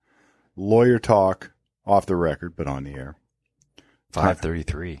Lawyer talk off the record, but on the air.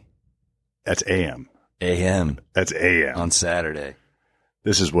 5:33. That's AM. AM. That's AM. On Saturday.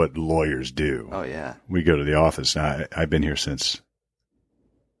 This is what lawyers do. Oh, yeah. We go to the office. I've been here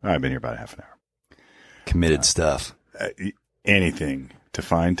about half an hour. Committed stuff. Anything to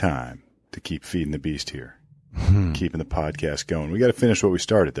find time to keep feeding the beast here. Keeping the podcast going. We got to finish what we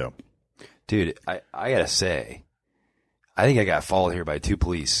started, though. Dude, I got to say, I think I got followed here by 2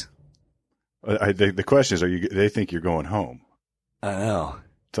 police. The question is, they think you're going home. I know.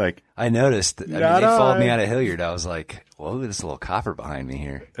 It's like, I noticed. They followed me out of Hilliard. I was like, whoa, there's a little copper behind me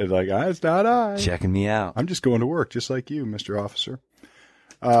here. It's like, it's not I. Checking me out. I'm just going to work, just like you, Mr. Officer.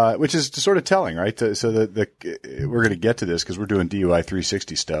 Which is sort of telling, right? So we're going to get to this because we're doing DUI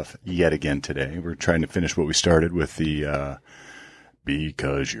 360 stuff yet again today. We're trying to finish what we started with the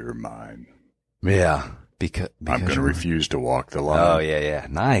because you're mine. Yeah. Because I'm going to refuse to walk the line. Oh, yeah.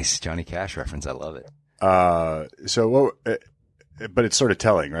 Nice. Johnny Cash reference. I love it. But it's sort of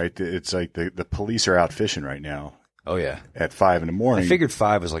telling, right? It's like the police are out fishing right now. Oh, yeah. At 5 a.m. I figured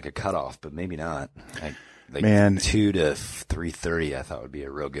 5 was like a cutoff, but maybe not. Man, 2 to 3:30 I thought would be a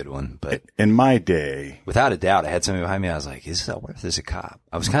real good one. But in my day, without a doubt, I had somebody behind me. I was like, what if there's a cop?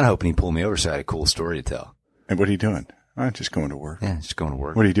 I was kind of hoping he'd pull me over so I had a cool story to tell. And what are you doing? I'm just going to work. Yeah, just going to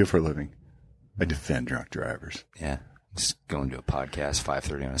work. What do you do for a living? I defend drunk drivers. Yeah, just going to a podcast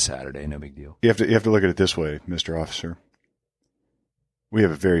 5:30 on a Saturday. No big deal. You have to look at it this way, Mr. Officer. We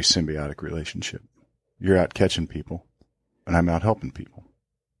have a very symbiotic relationship. You're out catching people, and I'm out helping people.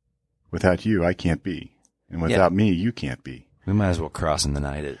 Without you, I can't be. And without me, you can't be. We might as well cross in the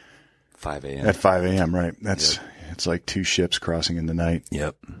night at 5 a.m. At 5 a.m., right. It's like 2 ships crossing in the night.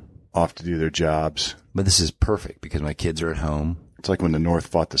 Yep. Off to do their jobs. But this is perfect because my kids are at home. It's like when the North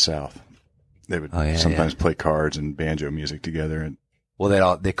fought the South. They would sometimes play cards and banjo music together. And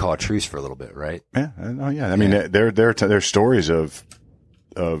they call a truce for a little bit, right? Yeah. Oh, yeah. I mean, they're stories of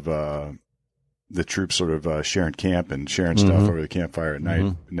the troops sort of sharing camp and sharing stuff over the campfire at night,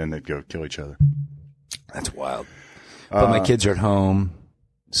 and then they'd go kill each other. That's wild. But my kids are at home,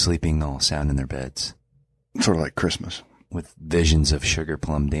 sleeping all sound in their beds. Sort of like Christmas. With visions of Sugar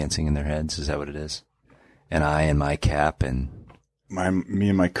Plum dancing in their heads. Is that what it is? And I in my cap and...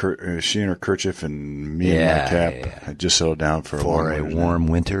 she in her kerchief and me in my cap. Yeah. I just settled down for a warm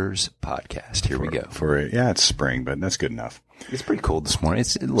winter's podcast. Here we go. It's spring, but that's good enough. It's pretty cold this morning.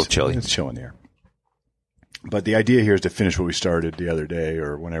 It's a little chilly. It's chilly in the air. But the idea here is to finish what we started the other day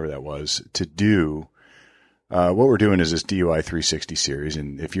or whenever that was, to do what we're doing is this DUI 360 series.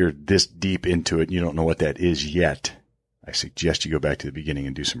 And if you're this deep into it and you don't know what that is yet, I suggest you go back to the beginning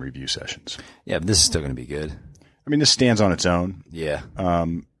and do some review sessions. Yeah, but this is still going to be good. I mean, this stands on its own. Yeah.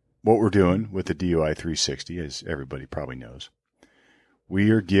 What we're doing with the DUI 360, as everybody probably knows, we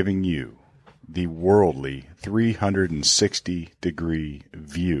are giving you the worldly 360-degree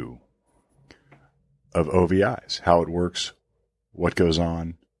view of OVIs, how it works, what goes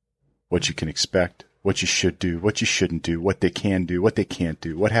on, what you can expect, what you should do, what you shouldn't do, what they can do, what they can't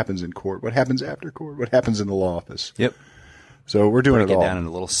do, what happens in court, what happens after court, what happens in the law office. Yep. So we're doing it all down into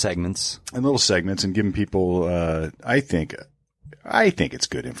little segments. And giving people, I think it's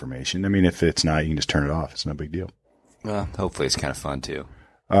good information. I mean, if it's not, you can just turn it off. It's no big deal. Well, hopefully it's kind of fun too.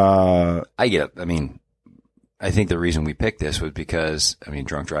 I think the reason we picked this was because,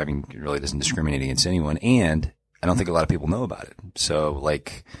 drunk driving really doesn't discriminate against anyone, and I don't think a lot of people know about it. So,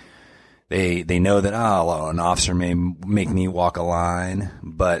 like, they know that, an officer may make me walk a line,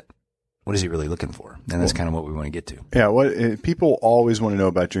 but what is he really looking for? And that's kind of what we want to get to. Yeah, people always want to know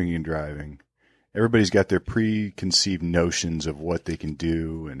about drinking and driving. Everybody's got their preconceived notions of what they can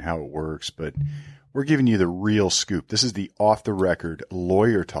do and how it works, but we're giving you the real scoop. This is the off-the-record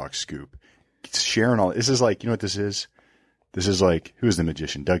lawyer talk scoop. Sharing all this is like, you know what this is? This is like, who is the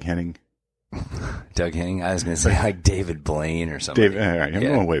magician? Doug Henning? Doug Henning? I was going to say like David Blaine or something. All right, I'm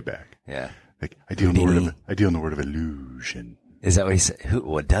going way back. Yeah. Like I deal in the word of illusion. Is that what he said?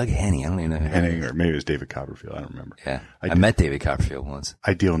 Doug Henning? I don't even know. Henning, or maybe it was David Copperfield. I don't remember. Yeah. I met David Copperfield once.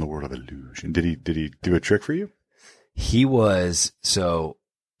 I deal in the world of illusion. Did he do a trick for you? He was,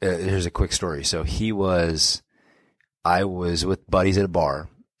 here's a quick story. I was with buddies at a bar,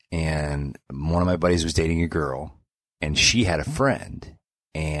 and one of my buddies was dating a girl, and she had a friend,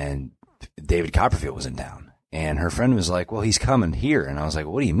 and David Copperfield was in town. And her friend was like, well, he's coming here. And I was like,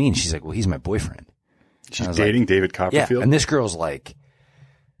 what do you mean? She's like, well, he's my boyfriend. She's dating David Copperfield? Yeah, and this girl's like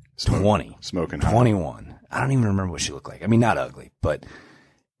 20. Smoking 21. Hot. I don't even remember what she looked like. I mean, not ugly, but...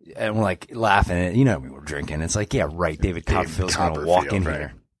 And we're like laughing at, we were drinking. It's like, yeah, right. David Copperfield's going to walk in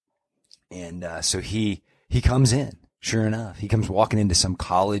here. And so he comes in, Sure enough, he comes walking into some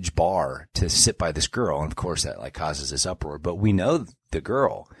college bar to sit by this girl. And of course that like causes this uproar, but we know the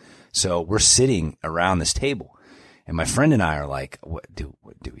girl. So we're sitting around this table and my friend and I are like,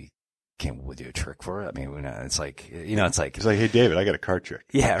 can't we do a trick for it? I mean, it's like, it's like, hey, David, I got a card trick.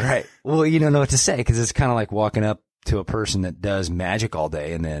 Yeah, right. Well, you don't know what to say because it's kind of like walking up to a person that does magic all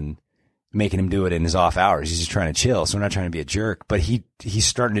day and then making him do it in his off hours. He's just trying to chill. So we're not trying to be a jerk, but he's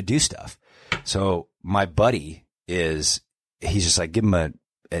starting to do stuff. So my buddy he's just like, give me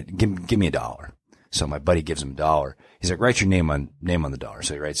 $1. So my buddy gives him $1. He's like, write your name on the dollar.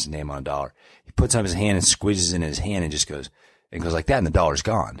 So he writes his name on $1. He puts up his hand and squeezes it in his hand and just goes like that. And the $1's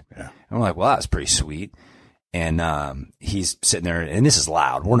gone. Yeah. And I'm like, well, that's pretty sweet. And, he's sitting there and this is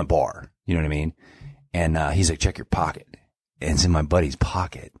loud. We're in a bar. You know what I mean? And, he's like, check your pocket. And it's in my buddy's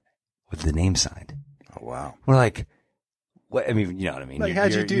pocket with the name signed. Oh, wow. We're like, what? I mean, you know what I mean? Like,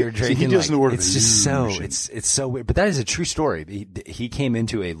 how'd you do? You're drinking, he doesn't know word. It's just it's so weird. But that is a true story. He came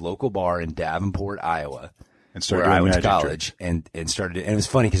into a local bar in Davenport, Iowa, and started where I went to magic college, and started. And it was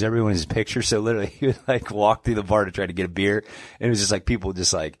funny because everyone in his picture. So literally, he would like walk through the bar to try to get a beer, and it was just like people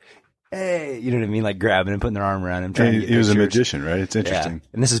just like, hey, you know what I mean? Like grabbing him, putting their arm around him, trying to get he was pictures. a magician, right? It's interesting. Yeah.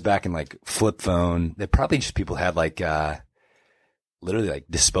 And this is back in like flip phone. That probably just people had like. Literally like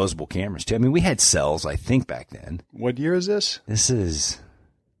disposable cameras too. I mean, we had cells, I think, back then. What year is this? This is,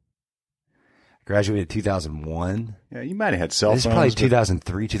 I graduated 2001. Yeah, you might have had cell phones. This is probably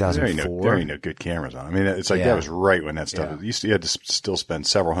 2003, 2004. There ain't no good cameras on. I mean, it's like that was right when that stuff, you had to still spend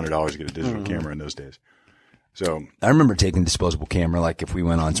several $100s to get a digital camera in those days. So I remember taking a disposable camera, like if we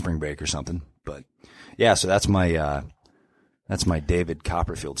went on spring break or something, but yeah, so that's my David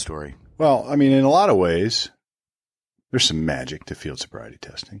Copperfield story. Well, I mean, in a lot of ways, there's some magic to field sobriety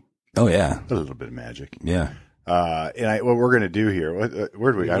testing. Oh yeah, a little bit of magic. Yeah. And what we're going to do here?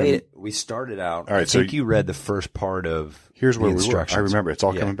 Where do we? We started out. All right, I think you read the first part of. Here's where we were. I remember it's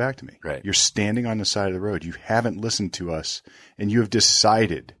all coming back to me. Right. You're standing on the side of the road. You haven't listened to us, and you have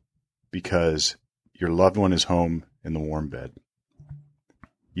decided because your loved one is home in the warm bed.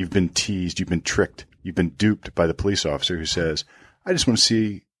 You've been teased. You've been tricked. You've been duped by the police officer who says, "I just want to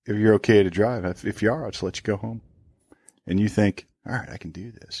see if you're okay to drive. If you are, I'll just let you go home." And you think, all right, I can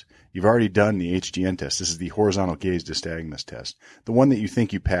do this. You've already done the HGN test. This is the horizontal gaze nystagmus test. The one that you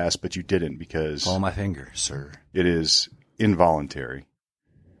think you passed, but you didn't because... Pull my finger, sir. It is involuntary.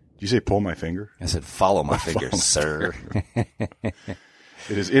 Did you say pull my finger? I said follow my finger, sir. It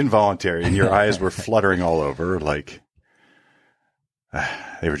is involuntary, and your eyes were fluttering all over like...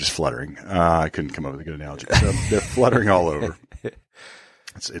 they were just fluttering. I couldn't come up with a good analogy. So they're fluttering all over.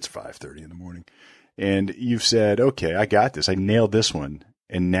 It's 5:30 in the morning. And you've said, okay, I got this. I nailed this one.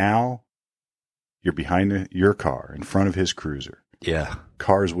 And now you're behind your car in front of his cruiser. Yeah.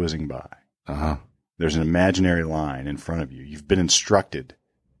 Cars whizzing by. Uh-huh. There's an imaginary line in front of you. You've been instructed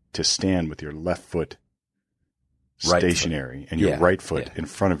to stand with your left foot stationary and your right foot in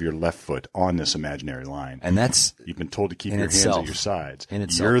front of your left foot on this imaginary line. And that's... You've been told to keep your hands at your sides.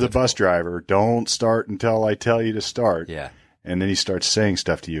 You're the bus driver. Don't start until I tell you to start. Yeah. And then he starts saying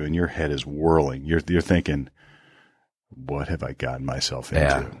stuff to you, and your head is whirling. You're thinking, what have I gotten myself into?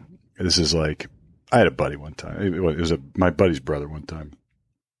 Yeah. This is like, I had a buddy one time. It was my buddy's brother one time.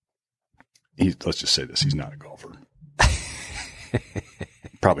 Let's just say this, he's not a golfer.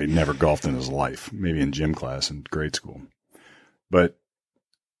 Probably never golfed in his life, maybe in gym class in grade school. But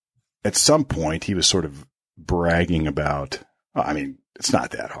at some point, he was sort of bragging about, it's not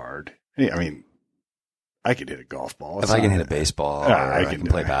that hard. I could hit a golf ball. If I can hit a baseball, or I can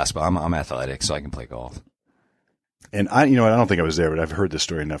play basketball. I'm athletic, so I can play golf. And I don't think I was there, but I've heard this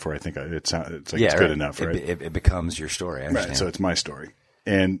story enough where I think it's good enough, right? It becomes your story. I understand. Right. So it's my story.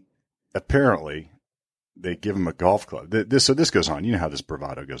 And apparently they give him a golf club. So this goes on. You know how this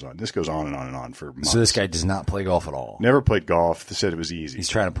bravado goes on. This goes on and on and on for months. So this guy does not play golf at all. Never played golf. They said it was easy. He's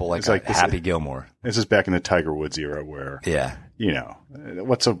trying to pull like Happy Gilmore. This is back in the Tiger Woods era where,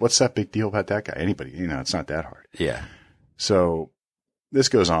 what's that big deal about that guy? Anybody, it's not that hard. Yeah. So this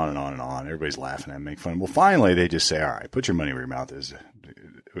goes on and on and on. Everybody's laughing at him, making fun. Well, finally they just say, all right, put your money where your mouth is.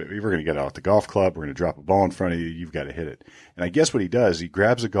 We're going to get out the golf club. We're going to drop a ball in front of you. You've got to hit it. And I guess what he does, he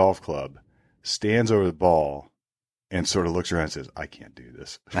grabs a golf club, stands over the ball, and sort of looks around and says, I can't do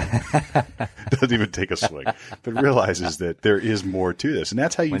this. Doesn't even take a swing, but realizes that there is more to this. And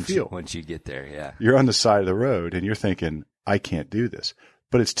that's how you feel. Once you get there, yeah. You're on the side of the road, and you're thinking, I can't do this.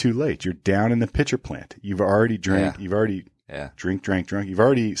 But it's too late. You're down in the pitcher plant. You've already drank. Yeah. You've already drunk. You've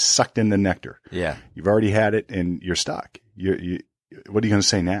already sucked in the nectar. Yeah. You've already had it, and you're stuck. What are you going to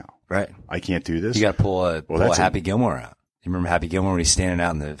say now? Right. I can't do this. You got to pull a Happy Gilmore out. You remember Happy Gilmore when he's standing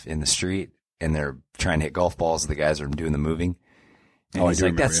out in the street? and they're trying to hit golf balls. The guys are doing the moving. And he's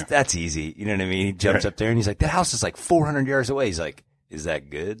like, that's easy. You know what I mean? He jumps up there and he's like, that house is like 400 yards away. He's like, is that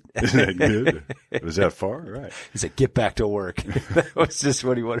good? Is that good? Was that far? Right. He's like, get back to work. That was just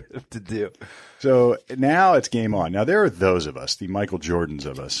what he wanted him to do. So now it's game on. Now there are those of us, the Michael Jordans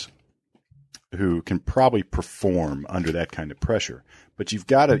of us, who can probably perform under that kind of pressure. But you've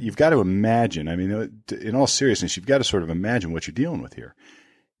got to imagine, I mean, in all seriousness, you've got to sort of imagine what you're dealing with here.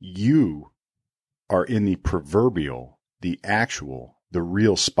 You are in the proverbial, the actual, the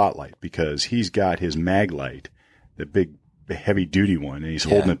real spotlight, because he's got his mag light, the big heavy duty one, and he's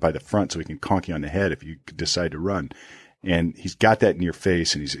holding it by the front so he can conk you on the head if you decide to run. And he's got that in your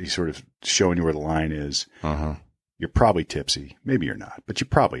face, and he's sort of showing you where the line is. Uh-huh. You're probably tipsy. Maybe you're not, but you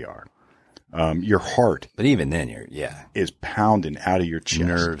probably are. Your heart, but even then, is pounding out of your chest.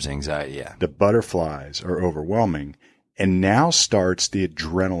 Nerves, anxiety, yeah. The butterflies are overwhelming, and now starts the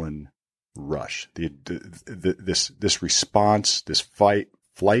adrenaline rush. This response, this flight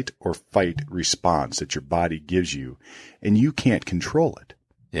or fight response that your body gives you, and you can't control it.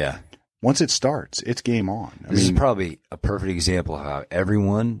 Yeah. Once it starts, it's game on. This is probably a perfect example of how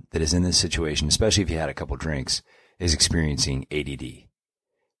everyone that is in this situation, especially if you had a couple drinks, is experiencing ADD.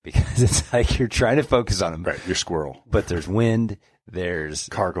 Because it's like you're trying to focus on them. Right, you're squirrel. But there's wind, there's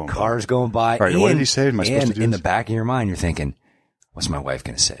cars going by. Right, what did he say? Am I supposed to do in this? the back of your mind, you're thinking, what's my wife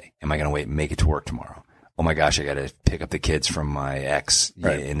going to say? Am I going to wait and make it to work tomorrow? Oh my gosh, I got to pick up the kids from my ex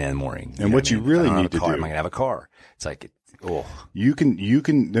in the morning. And what you really need to do. Am I going to have a car? It's like, You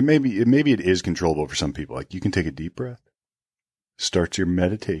can, maybe it is controllable for some people. Like you can take a deep breath, start your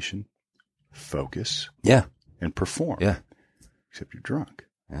meditation, focus. Yeah. And perform. Yeah. Except you're drunk.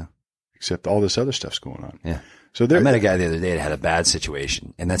 Yeah. Except all this other stuff's going on. Yeah. So I met a guy the other day that had a bad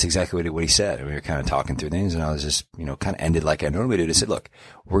situation, and that's exactly what he said. And we were kind of talking through things, and I was just, kind of ended like I normally do. I said, look,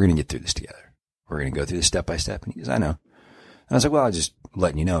 we're going to get through this together. We're going to go through this step by step. And he goes, I know. And I was like, well, I'm just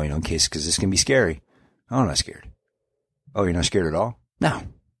letting you know, in case, because this can be scary. Oh, I'm not scared. Oh, you're not scared at all? No.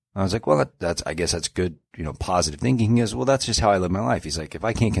 I was like, well, I guess that's good, positive thinking. He goes, well, that's just how I live my life. He's like, if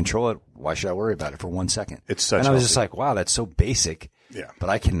I can't control it, why should I worry about it for 1 second? It's such. And I was just like, wow, that's so basic. Yeah. But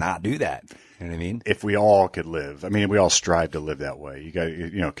I cannot do that. You know what I mean? If we all could live, we all strive to live that way. You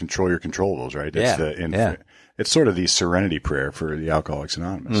got, control your controllables, right? That's It's sort of the serenity prayer for the Alcoholics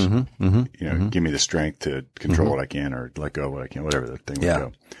Anonymous. Mm-hmm, mm-hmm, give me the strength to control what I can or let go what I can, whatever the thing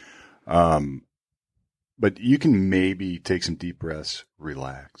would go. But you can maybe take some deep breaths,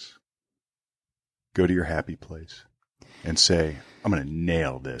 relax, go to your happy place, and say, I'm going to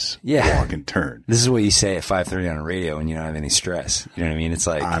nail this walk and turn. This is what you say at 5:30 on the radio when you don't have any stress. You know what I mean? It's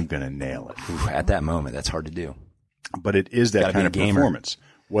like, I'm going to nail it. At that moment, that's hard to do. But it is that kind of performance.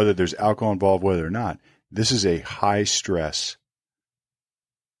 Whether there's alcohol involved, whether or not, this is a high stress,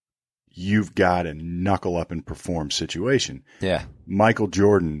 you've got to knuckle up and perform situation. Yeah. Michael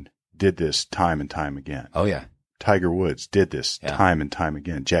Jordan did this time and time again. Oh, yeah. Tiger Woods did this time and time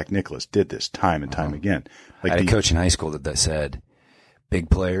again. Jack Nicklaus did this time and time again. Like I had a coach in high school that said, big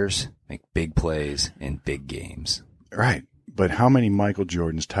players make big plays in big games. Right. But how many Michael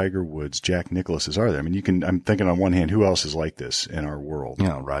Jordans, Tiger Woods, Jack Nicklauses are there? I'm thinking on one hand, who else is like this in our world?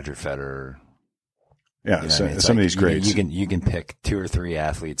 Roger Federer. Yeah. Some of these greats. You can pick 2 or 3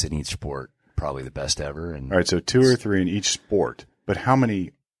 athletes in each sport, probably the best ever. All right. So 2 or 3 in each sport, but how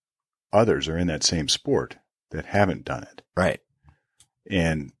many others are in that same sport that haven't done it? Right.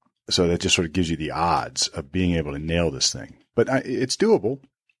 And so that just sort of gives you the odds of being able to nail this thing. But it's doable.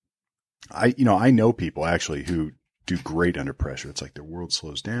 I know people actually who do great under pressure. It's like their world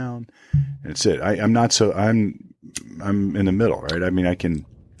slows down and it's it. I'm in the middle, right?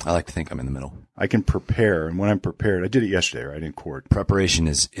 I like to think I'm in the middle. I can prepare. And when I'm prepared, I did it yesterday, right? In court. Preparation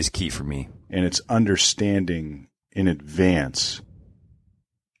is key for me. And it's understanding in advance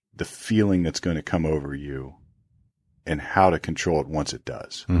the feeling that's going to come over you and how to control it once it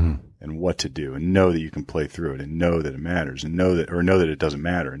does, and what to do, and know that you can play through it, and know that it matters, and know that it doesn't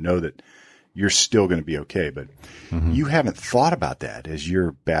matter, and know that you're still going to be okay. But you haven't thought about that as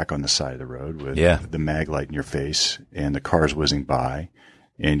you're back on the side of the road with the mag light in your face and the cars whizzing by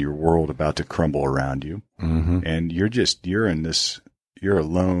and your world about to crumble around you. And you're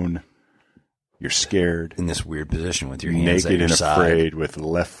alone. You're scared. In this weird position with your hands naked at your and side. afraid with the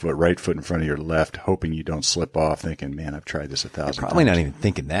right foot in front of your left, hoping you don't slip off, thinking, man, I've tried this 1,000 times. Probably not even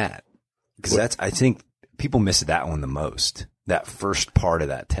thinking that. Because I think people miss that one the most. That first part of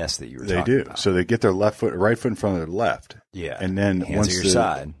that test that you were talking about. So they get their right foot in front of their left. Yeah. And then hands at your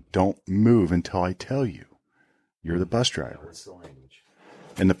side. Don't move until I tell you. You're the bus driver. What's the language?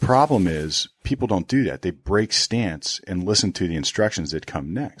 And the problem is people don't do that. They break stance and listen to the instructions that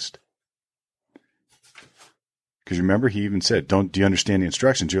come next. Because remember, he even said, do you understand the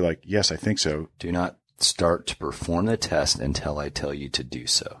instructions? You're like, yes, I think so. Do not start to perform the test until I tell you to do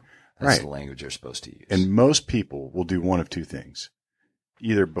so. That's the language you're supposed to use. And most people will do one of two things.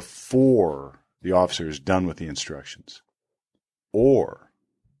 Either before the officer is done with the instructions, or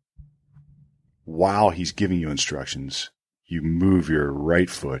while he's giving you instructions, you move your right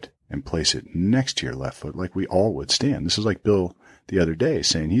foot and place it next to your left foot like we all would stand. This is like Bill the other day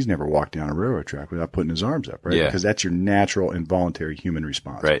saying he's never walked down a railroad track without putting his arms up, right? Yeah. Because that's your natural involuntary human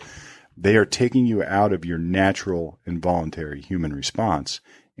response. Right. They are taking you out of your natural involuntary human response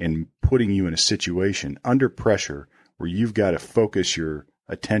and putting you in a situation under pressure where you've got to focus your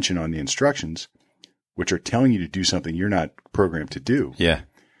attention on the instructions, which are telling you to do something you're not programmed to do. Yeah.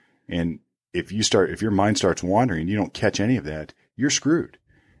 And if your mind starts wandering and you don't catch any of that, you're screwed.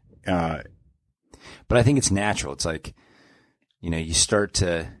 But I think it's natural. It's like, you start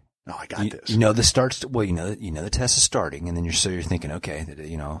to, I got this. The test is starting, and then you're thinking, okay,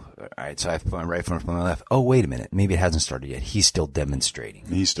 all right, so I have my right foot on my left. Oh, wait a minute. Maybe it hasn't started yet. He's still demonstrating.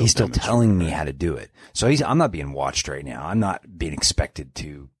 He's still telling me how to do it. So I'm not being watched right now. I'm not being expected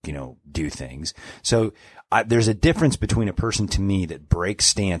to, do things. So there's a difference between a person to me that breaks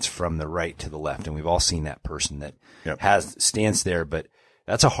stance from the right to the left. And we've all seen that person that has stance there, but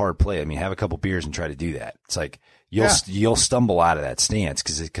that's a hard play. I mean, have a couple beers and try to do that. It's like, you'll stumble out of that stance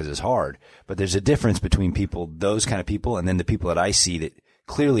because it's hard. But there's a difference between those kind of people, and then the people that I see that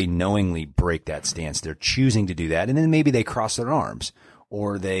clearly knowingly break that stance. They're choosing to do that, and then maybe they cross their arms,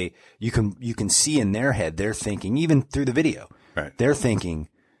 or you can see in their head they're thinking, even through the video, right. They're thinking,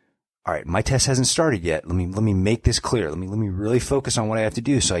 all right, my test hasn't started yet. Let me make this clear. Let me really focus on what I have to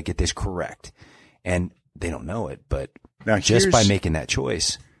do so I get this correct. And they don't know it, but now just by making that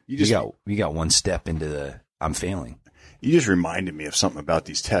choice, you got one step into the I'm failing. You just reminded me of something about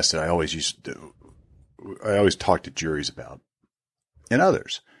these tests that I always talk to juries about, and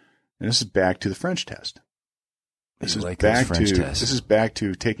others. And this is back to the French test. This is back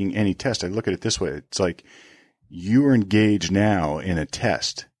to taking any test. I look at it this way. It's like you are engaged now in a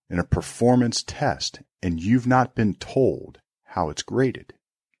test, in a performance test, and you've not been told how it's graded.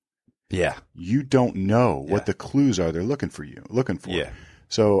 Yeah. You don't know what the clues are they're looking for. Yeah.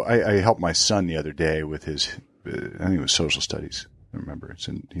 So I helped my son the other day with his, I think it was social studies. I remember.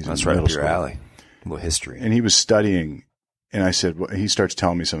 That's right up your alley. Well, history. And he was studying, and I said, he starts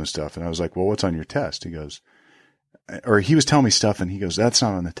telling me some stuff, and I was like, well, what's on your test? He was telling me stuff, and he goes, that's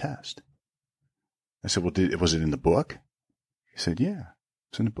not on the test. I said, well, was it in the book? He said, yeah,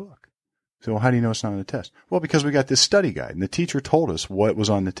 it's in the book. I said, well, how do you know it's not on the test? Well, because we got this study guide, and the teacher told us what was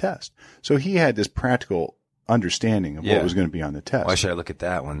on the test. So he had this practical understanding of what was going to be on the test. Why should I look at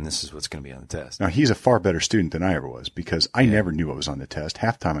that when this is what's going to be on the test? Now, he's a far better student than I ever was because I never knew what was on the test.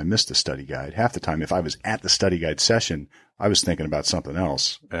 Half the time I missed the study guide. Half the time, if I was at the study guide session, I was thinking about something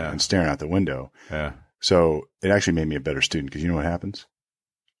else and staring out the window. Yeah. So it actually made me a better student because you know what happens?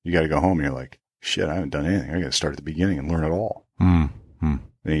 You got to go home and you're like, shit, I haven't done anything. I got to start at the beginning and learn it all. Mm-hmm.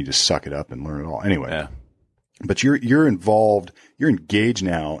 Then you just suck it up and learn it all. Anyway, but you're involved. You're engaged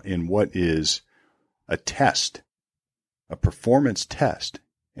now in what is a test. A performance test,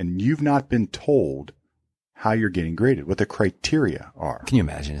 and you've not been told how you're getting graded, what the criteria are. Can you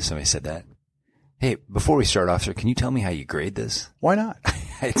imagine if somebody said that? Hey, before we start off, sir, can you tell me how you grade this? Why not?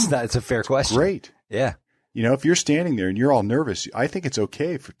 It's a fair question. Great. Yeah. If you're standing there and you're all nervous, I think it's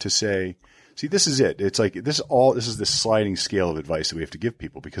okay to say, see, this is it. It's like this is the sliding scale of advice that we have to give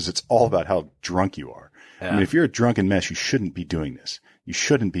people because it's all about how drunk you are. Yeah. I mean, if you're a drunken mess, you shouldn't be doing this. You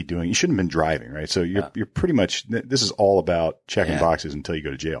shouldn't have been driving, right? So you're pretty much, this is all about checking boxes until you go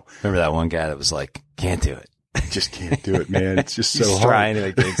to jail. Remember that one guy that was like, can't do it. Just can't do it, man. It's just so hard. Trying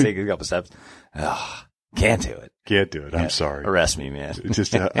to take a couple steps. Oh, can't do it. Can't do it. I'm sorry. Arrest me, man. It's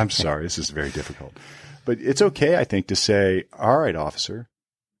just, I'm sorry. This is very difficult. But it's okay, I think, to say, all right, officer,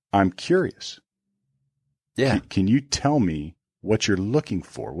 I'm curious. Yeah. Can you tell me what you're looking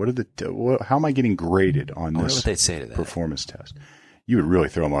for? How am I getting graded on this what they'd say to that. Performance test? You would really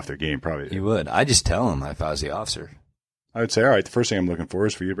throw them off their game, probably. You would. I just tell them if I was the officer. I would say, all right, the first thing I'm looking for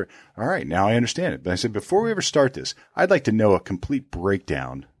is for you to, all right, now I understand it. But I said, before we ever start this, I'd like to know a complete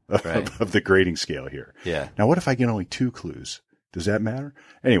breakdown of the grading scale here. Yeah. Now, what if I get only 2 clues? Does that matter?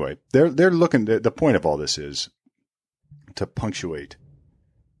 Anyway, they're looking, the point of all this is to punctuate,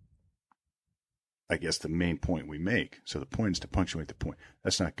 I guess, the main point we make. So the point is to punctuate the point.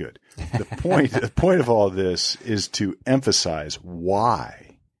 That's not good. The point of all this is to emphasize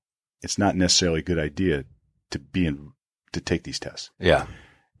why it's not necessarily a good idea to take these tests. Yeah.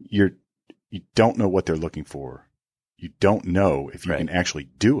 You don't know what they're looking for. You don't know if you can actually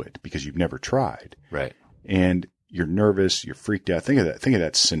do it because you've never tried. Right. And you're nervous, you're freaked out. Think of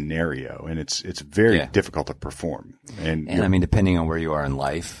that scenario, and it's very difficult to perform. And I mean, depending on where you are in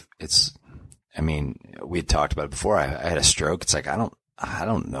life, we had talked about it before. I had a stroke. It's like, I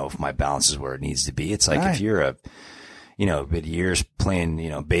don't know if my balance is where it needs to be. It's like if you're been years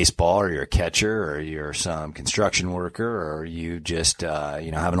playing, baseball, or you're a catcher, or you're some construction worker, or you just,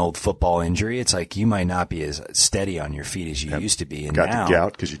 have an old football injury. It's like you might not be as steady on your feet as you used to be. And got the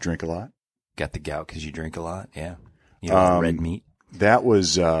gout because you drink a lot. Got the gout because you drink a lot. Yeah. Red meat. That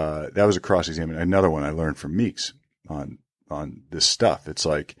was a cross-examination. Another one I learned from Meeks on this stuff. It's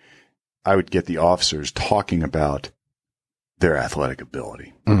like I would get the officers talking about their athletic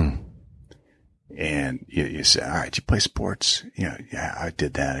ability. Mm. And you say, all right, you play sports? Yeah, I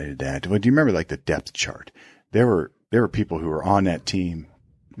did that. Well, do you remember like the depth chart? There were people who were on that team.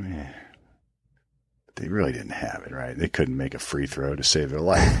 They really didn't have it, right? They couldn't make a free throw to save their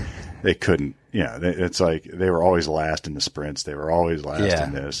life. They couldn't, it's like they were always last in the sprints. They were always last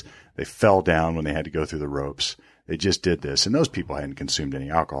in this. They fell down when they had to go through the ropes. They just did this. And those people hadn't consumed any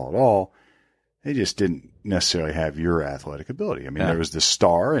alcohol at all. They just didn't necessarily have your athletic ability. I mean, there was the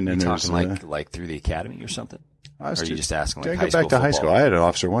star, and then there was like through the academy or something. Or are you just asking like high school? Go back to high school. I had an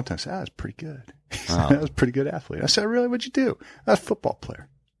officer one time say, "I was pretty good. Oh. I was a pretty good athlete." I said, "Really? What'd you do?" "I was a football player."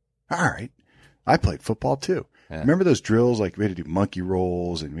 "All right, I played football too." Yeah. Remember those drills? Like we had to do monkey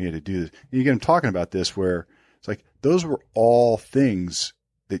rolls, and we had to do this. And you get them talking about this, where it's like those were all things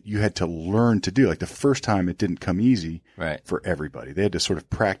that you had to learn to do. Like the first time, it didn't come easy for everybody. They had to sort of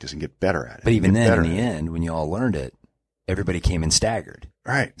practice and get better at it. But even then, in the end, when you all learned it, everybody came in staggered.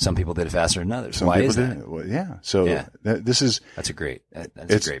 Right. Some people did it faster than others. Why is that? Well, yeah. So that's a great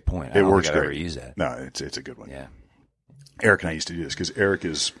point. It works great. great. Ever use that. No, it's a good one. Yeah. Eric and I used to do this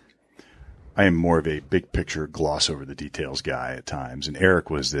because I am more of a big picture, gloss over the details guy at times. And Eric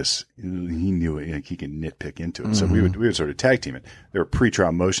was this, he knew it, like he can nitpick into it. Mm-hmm. So we would sort of tag team it. There were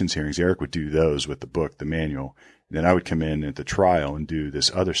pre-trial motions hearings. Eric would do those with the book, the manual. And then I would come in at the trial and do this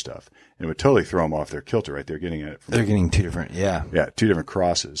other stuff. And it would totally throw them off their kilter, right? They're getting two different, two different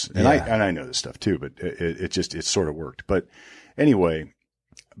crosses. And I know this stuff too, but it sort of worked. But anyway,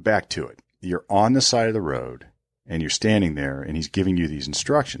 back to it. You're on the side of the road. And you're standing there, and he's giving you these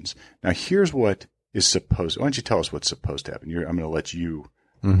instructions. Now, here's what is supposed. Why don't you tell us what's supposed to happen? I'm going to let you.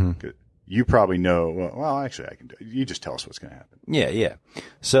 Mm-hmm. You probably know. Well, actually, I can do it. You just tell us what's going to happen. Yeah.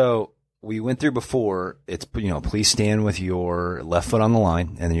 So we went through before. It's please stand with your left foot on the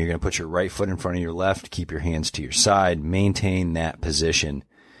line, and then you're going to put your right foot in front of your left. Keep your hands to your side. Maintain that position,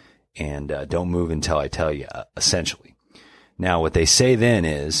 and don't move until I tell you. Essentially, now what they say then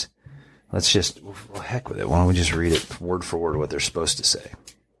is. Let's just, heck with it. Why don't we just read it word for word what they're supposed to say?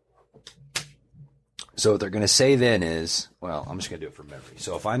 So what they're going to say then is, I'm just going to do it from memory.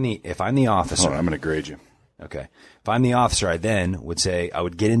 So if I'm the officer. Hold on, I'm going to grade you. Okay. If I'm the officer, I then would say I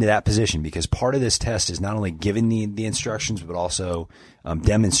would get into that position because part of this test is not only giving the instructions, but also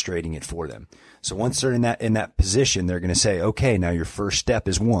demonstrating it for them. So once they're in that position, they're going to say, okay, now your first step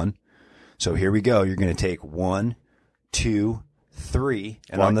is 1. So here we go. You're going to take 1, 2, 3,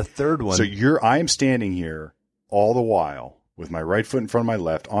 and on the third one. So I am standing here all the while with my right foot in front of my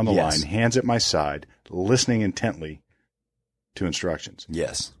left on the line, hands at my side, listening intently to instructions.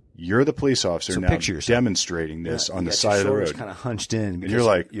 Yes. You're the police officer now demonstrating this on the side of the road. Kind of hunched in. And you're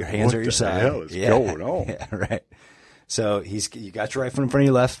like, your hands are at your side. What the hell is going on? Yeah, right. So you got your right foot in front of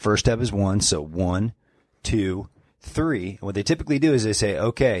your left. First step is 1. So 1, 2, 3. And what they typically do is they say,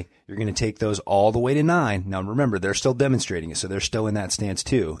 okay, you're going to take those all the way to 9. Now remember, they're still demonstrating it. So they're still in that stance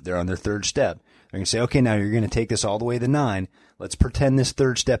too. They're on their third step. They're going to say, okay, now you're going to take this all the way to 9. Let's pretend this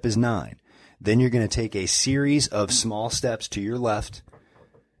third step is 9. Then you're going to take a series of small steps to your left.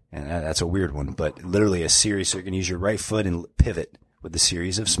 And that's a weird one, but literally a series. So you're going to use your right foot and pivot with a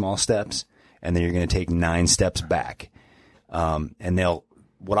series of small steps. And then you're going to take 9 steps back.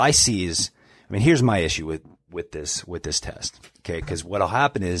 What I see is, here's my issue with this test. Okay. Cause what'll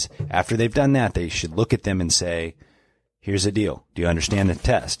happen is after they've done that, they should look at them and say, here's the deal. Do you understand the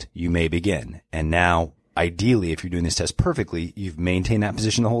test? You may begin. And now ideally, if you're doing this test perfectly, you've maintained that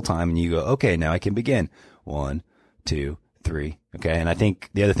position the whole time and you go, okay, now I can begin. 1, 2, 3. Okay. And I think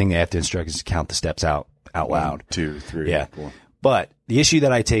the other thing they have to instruct is to count the steps out loud. 1, 2, 3, yeah. 4. But the issue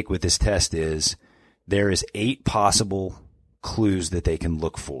that I take with this test is there is 8 possible clues that they can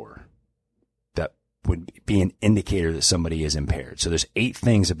look for that would be an indicator that somebody is impaired. So there's 8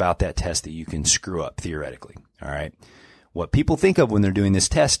 things about that test that you can screw up theoretically. All right. What people think of when they're doing this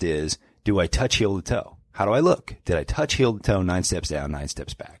test is, do I touch heel to toe? How do I look? Did I touch heel to toe 9 steps down, 9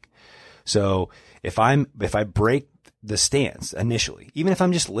 steps back? So if I break the stance initially. Even if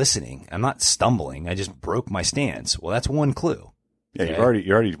I'm just listening, I'm not stumbling. I just broke my stance. Well, that's one clue. Yeah, okay?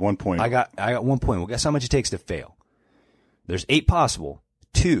 you're already 1 point. I got 1 point. Well, guess how much it takes to fail? There's 8 possible.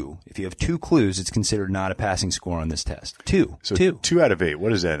 2. If you have 2 clues, it's considered not a passing score on this test. 2. So 2. 2 out of 8.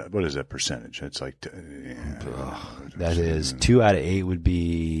 What is that? What is that percentage? It's like that is 2 out of 8 would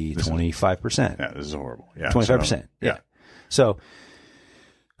be 25%. Yeah, this is horrible. Yeah, 25%. So, yeah. So,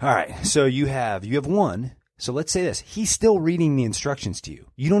 all right. So you have 1. So let's say this. He's still reading the instructions to you.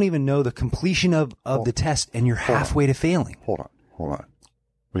 You don't even know the completion of the test, and you're halfway to failing. Hold on.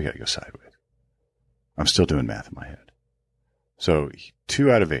 We got to go sideways. I'm still doing math in my head. So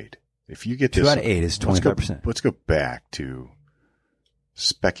 2 out of 8. If you get this, 2 out of 8 is 25%. Let's go back to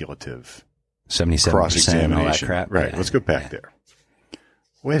speculative 77% cross-examination. And all that crap. Right. Yeah. Let's go back there.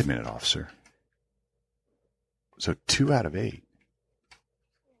 Wait a minute, officer. So 2 out of 8.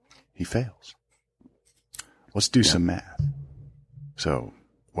 He fails. Let's do some math. So,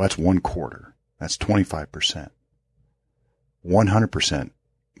 that's 1/4. That's 25%. 100%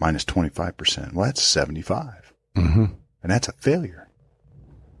 minus 25%. Well, that's 75. Mm-hmm. And that's a failure.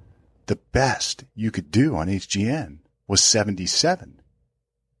 The best you could do on HGN was 77.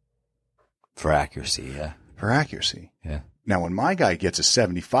 For accuracy, yeah. For accuracy. Yeah. Now, when my guy gets a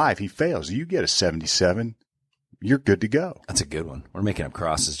 75, he fails. You get a 77, you're good to go. That's a good one. We're making up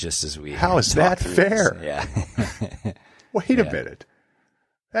crosses just as we. How is that fair? This. Yeah. Wait a minute.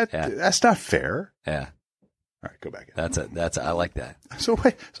 That's not fair. Yeah. All right, go back. I like that. So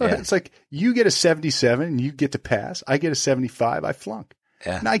it's like you get a 77 and you get to pass. I get a 75, I flunk.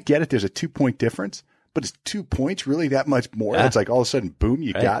 Yeah. And I get it. There's a 2-point difference, but is 2 points really that much more? Yeah. It's like all of a sudden, boom,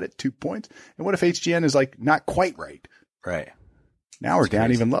 you got it, 2 points. And what if HGN is like not quite right? Right. Now we're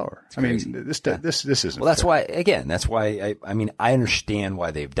down even lower. I mean, this isn't. Well, that's fair. why I understand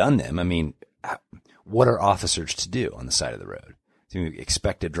why they've done them. I mean, what are officers to do on the side of the road? To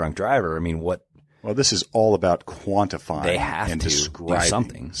expect a drunk driver? I mean, what? Well, this is all about quantifying they have and to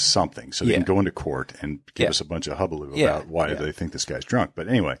describing something. So they can go into court and give us a bunch of hullabaloo about why they think this guy's drunk. But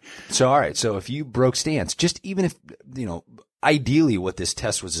anyway. So, all right. So if you broke stance, just even if, ideally what this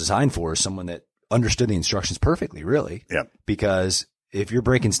test was designed for is someone that understood the instructions perfectly, really. Yeah. Because if you're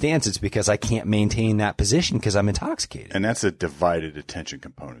breaking stance, it's because I can't maintain that position because I'm intoxicated. And that's a divided attention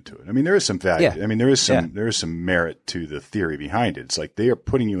component to it. I mean, there is some value. Yeah. I mean, there is some merit to the theory behind it. It's like they are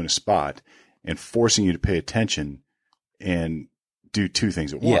putting you in a spot and forcing you to pay attention and do 2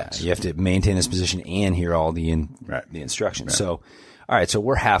 things at once. Yeah, you have to maintain this position and hear all the instructions. Right. So, all right, so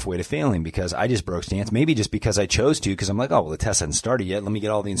we're halfway to failing because I just broke stance. Maybe just because I chose to, because I'm like, oh, well, the test hasn't started yet. Let me get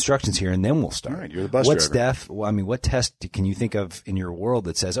all the instructions here, and then we'll start. All right, you're the bus driver. What test can you think of in your world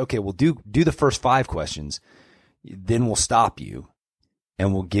that says, okay, we'll do the first 5 questions, then we'll stop you,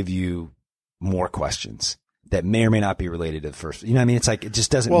 and we'll give you more questions that may or may not be related to the first. You know what I mean? It's like, it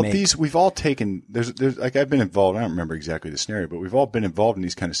just doesn't we've all taken, there's like I've been involved, I don't remember exactly the scenario, but we've all been involved in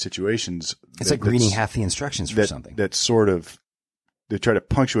these kind of situations. It's like reading half the instructions for something. That sort of, they try to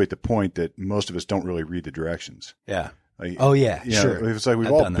punctuate the point that most of us don't really read the directions. Yeah. Like, sure. It's like we've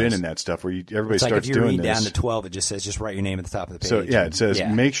all been in that stuff where everybody starts doing this. It's like if you read down to 12, it just says, just write your name at the top of the page. So it says,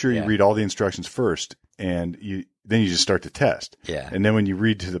 make sure you read all the instructions first, and then you just start the test. Yeah. And then when you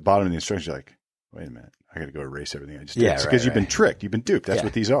read to the bottom of the instructions, you're like, wait a minute, I got to go erase everything I just did. Because you've been tricked. You've been duped. That's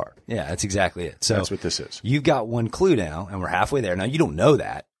what these are. Yeah, that's exactly it. So that's what this is. You've got 1 clue now, and we're halfway there. Now, you don't know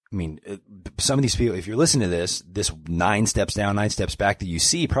that. I mean, some of these people, if you're listening to this 9 steps down, 9 steps back that you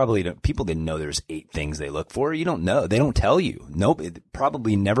see, people didn't know there's 8 things they look for. You don't know. They don't tell you. Nope.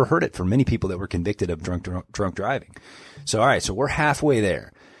 Probably never heard it from many people that were convicted of drunk driving. So, all right. So we're halfway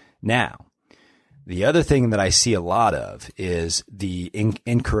there. Now, the other thing that I see a lot of is the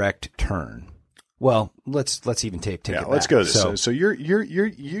incorrect turn. Well, let's even take it back. Let's go this. So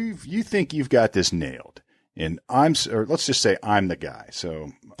you think you've got this nailed, and let's just say I'm the guy.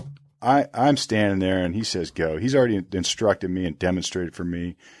 So I'm standing there, and he says go. He's already instructed me and demonstrated for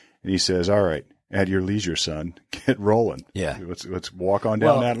me, and he says, "All right, at your leisure, son, get rolling. Yeah, let's walk on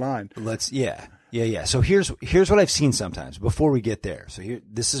down that line." Yeah. So here's what I've seen sometimes before we get there. So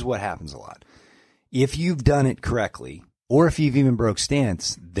this is what happens a lot. If you've done it correctly, or if you've even broke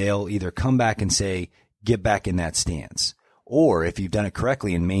stance, they'll either come back and say, get back in that stance. Or if you've done it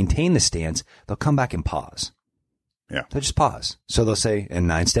correctly and maintain the stance, they'll come back and pause. Yeah. They'll just pause. So they'll say, and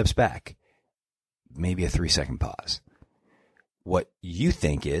 9 steps back, maybe a 3-second pause. What you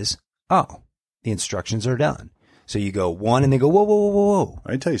think is, oh, the instructions are done. So you go 1 and they go, whoa, whoa, whoa, whoa, whoa.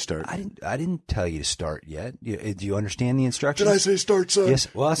 I didn't tell you to start. I didn't tell you to start yet. Do you understand the instructions? Did I say start, son? Yes.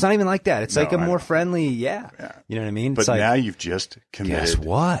 Well, it's not even like that. It's like a more friendly, yeah. You know what I mean? But it's like, now you've just committed. Guess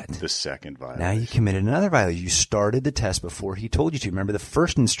what? The second violation. Now you committed another violation. You started the test before he told you to. Remember, the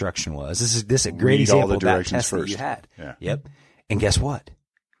first instruction was, this is a great example of that test that you had. Yeah. Yep. And guess what?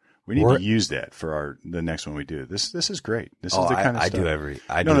 We need to use that for the next one we do. This is great. This is the kind of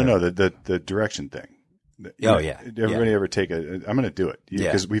stuff. No. The direction thing. Everybody ever take I'm going to do it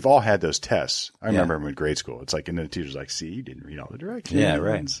because we've all had those tests. I remember them in grade school. It's like, and the teacher's like, "See, you didn't read all the directions." Yeah,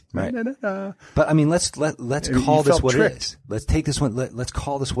 right. Nah. But I mean, let's call this what it is. Let's take this one. Let's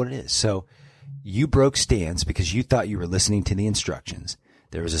call this what it is. So, you broke stance because you thought you were listening to the instructions.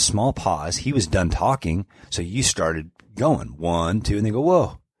 There was a small pause. He was done talking, so you started going 1, 2, and they go,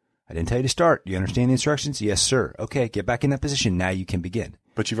 "Whoa! I didn't tell you to start. Do you understand the instructions?" "Yes, sir." "Okay, get back in that position. Now you can begin."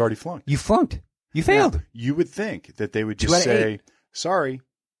 But you've already flunked. You flunked. You failed. Now, you would think that they would just say, "Sorry,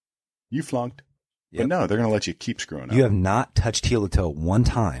 you flunked." But no, they're going to let you keep screwing up. You have not touched heel to toe one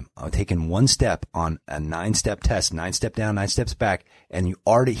time, taken one step on a 9-step test, 9 step down, 9 steps back, and he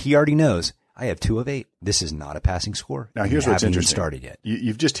already knows, I have 2 of 8. This is not a passing score. Now, here's what's interesting. Started yet.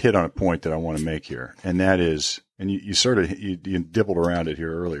 You've just hit on a point that I want to make here, and that is, and you sort of you dibbled around it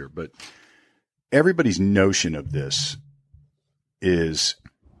here earlier, but everybody's notion of this is,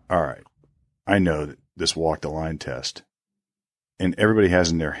 all right, I know that this walk the line test, and everybody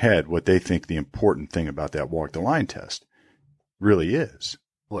has in their head what they think the important thing about that walk the line test really is.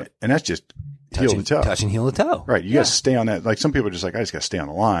 What? And that's just heel to toe. Touching heel to toe. Right. You got to stay on that. Like some people are just like, I just got to stay on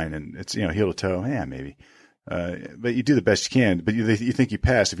the line, and it's, heel to toe. Yeah, maybe. But you do the best you can, but you think you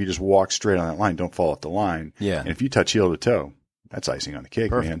pass if you just walk straight on that line, don't fall off the line. Yeah. And if you touch heel to toe, that's icing on the cake,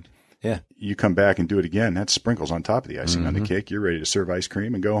 Perfect. Man. Yeah. You come back and do it again, that's sprinkles on top of the icing on the cake. You're ready to serve ice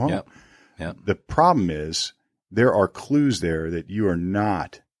cream and go home. Yep. Yep. The problem is there are clues there that you are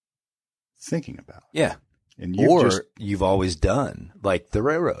not thinking about. Yeah. And you've always done like the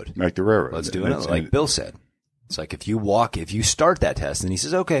railroad. Like the railroad. Let's do it. Like Bill said. It's like if you start that test and he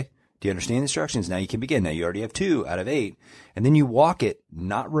says, "Okay, do you understand the instructions? Now you can begin." Now you already have 2 out of 8. And then you walk it,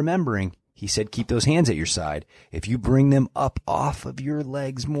 not remembering. He said, keep those hands at your side. If you bring them up off of your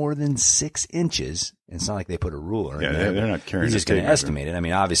legs more than 6 inches, it's not like they put a ruler in there. They're not carrying. He's just going to estimate it. I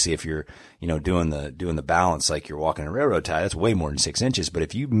mean, obviously, if you're, doing the balance like you're walking a railroad tie, that's way more than 6 inches. But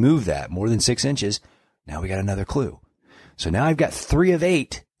if you move that more than 6 inches, now we got another clue. So now I've got 3 of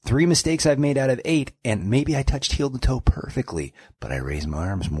 8, 3 mistakes I've made out of 8, and maybe I touched heel to toe perfectly, but I raised my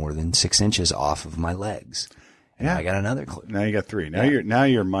arms more than 6 inches off of my legs. And I got another clue. Now you got 3. Now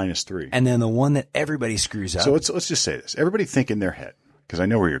you're minus 3. And then the one that everybody screws up. So let's just say this. Everybody think in their head, because I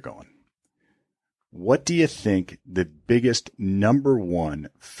know where you're going. What do you think the biggest number 1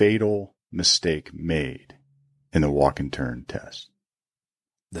 fatal mistake made in the walk and turn test?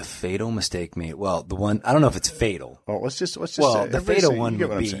 The fatal mistake made. Well, the one, I don't know if it's fatal. Oh, let's just well, say, the fatal one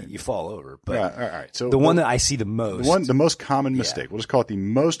would be you fall over. But all right. So the one that I see the most. The most common mistake. We'll just call it the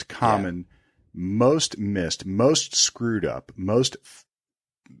most common, most missed, most screwed up, most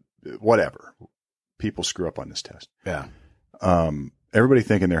whatever people screw up on this test. Yeah. Everybody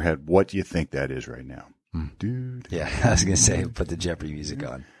think in their head, what do you think that is right now? Dude. Yeah, I was going to say, put the Jeopardy music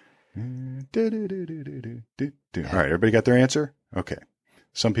on. All right, everybody got their answer? Okay.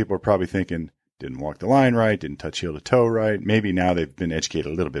 Some people are probably thinking, didn't walk the line right, didn't touch heel to toe right. Maybe now they've been educated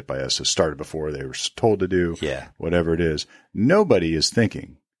a little bit by us, so started before they were told to do. Yeah. Whatever it is. Nobody is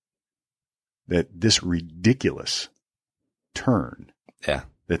thinking that this ridiculous turn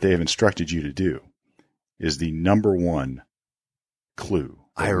that they have instructed you to do is the number 1 clue.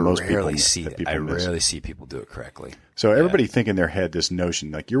 I rarely see it. I rarely see people do it correctly. So everybody think in their head this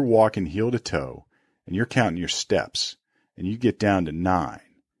notion, like you're walking heel to toe and you're counting your steps and you get down to 9.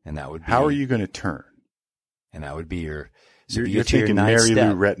 And that would be, how are you going to turn? And that would be your, so you're thinking Mary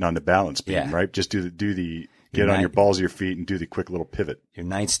Lou Retton on the balance beam, right? Just do the get on your balls of your feet and do the quick little pivot. Your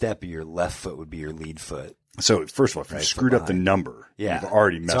 9th step, your left foot would be your lead foot. So first of all, if you screwed up the number, you've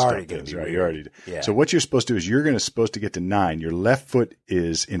already messed up things, right? You already. Yeah. So what you're supposed to do is you're supposed to get to 9. Your left foot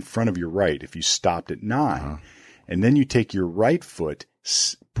is in front of your right if you stopped at 9. And then you take your right foot,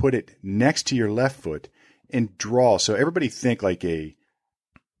 put it next to your left foot and draw. So everybody think like a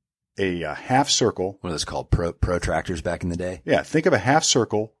half circle. What are those called? Protractors back in the day? Yeah. Think of a half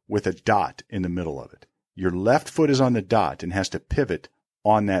circle with a dot in the middle of it. Your left foot is on the dot and has to pivot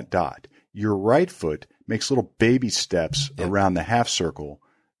on that dot. Your right foot makes little baby steps around the half circle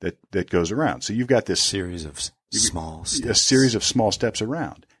that goes around. So you've got this series of small steps. A series of small steps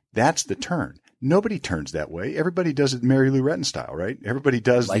around. That's the turn. Nobody turns that way. Everybody does it Mary Lou Retton style, right? Everybody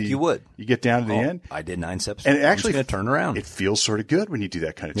does like you would. You get down to the end. I did 9 steps. And it actually, going to turn around. It feels sort of good when you do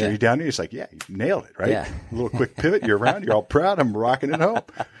that kind of turn. You're down there. It's like, yeah, you nailed it, right? Yeah. A little quick pivot. You're around. You're all proud. I'm rocking it home.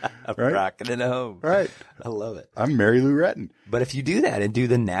 I'm right? rocking it home. Right. I love it. I'm Mary Lou Retton. But if you do that and do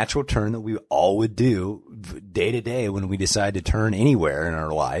the natural turn that we all would do day to day when we decide to turn anywhere in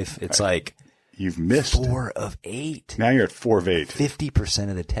our life, it's like you've missed 4 of 8. Now you're at 4 of 8. 50%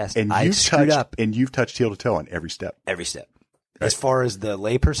 of the test. And I screwed up. And you've touched heel to toe on every step. Every step. Right. As far as the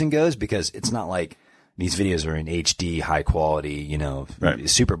layperson goes, because it's not like these videos are in HD, high quality, right.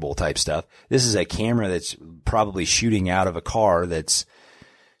 Super Bowl type stuff. This is a camera that's probably shooting out of a car that's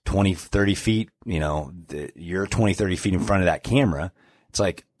 20, 30 feet, you're 20, 30 feet in front of that camera. It's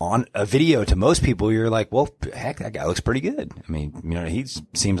like on a video to most people, you're like, well, heck, that guy looks pretty good. I mean, he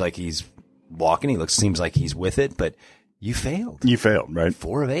seems like he's walking. Seems like he's with it, but you failed. You failed, right?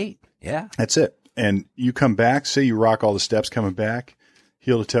 4 of 8. Yeah. That's it. And you come back, say you rock all the steps coming back,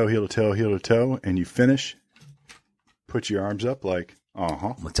 heel to toe, heel to toe, heel to toe, and you finish, put your arms up like,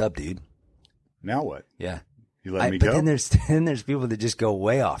 What's up, dude? Now what? Yeah. You let me go? But then there's people that just go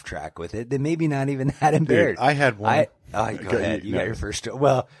way off track with it. That maybe not even that embarrassed. Dude, I had one. Go ahead. You got your first.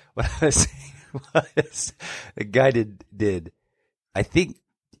 Well, what I was saying was the guy did, I think,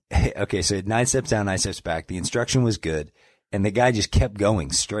 okay, so 9 steps down, 9 steps back. The instruction was good. And the guy just kept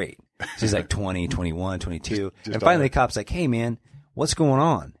going straight. So he's like 20, 21, 22. And finally the cop's like, hey man, what's going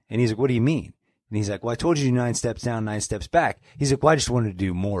on? And he's like, what do you mean? And he's like, well, I told you 9 steps down, 9 steps back. He's like, well, I just wanted to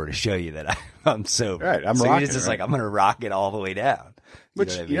do more to show you that I'm sober. Right, I'm so rocking. He's just like, I'm going to rock it all the way down.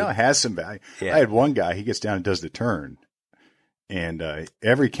 Which, has some value. Yeah. I had one guy, he gets down and does the turn. And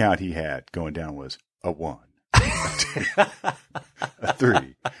every count he had going down was a 1, a 2, a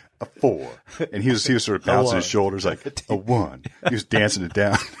 3, a 4. And he was sort of bouncing his shoulders like a 1. He was dancing it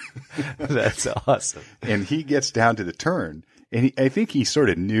down. That's awesome. And he gets down to the turn. And I think he sort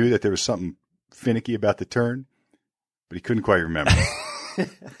of knew that there was something finicky about the turn, but he couldn't quite remember.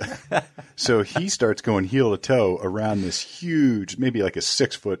 So he starts going heel to toe around this huge, maybe like a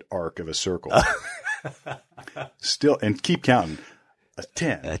 6-foot arc of a circle. Still, and keep counting. A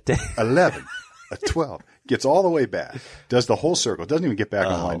 10, 11, a 12. Gets all the way back. Does the whole circle. Doesn't even get back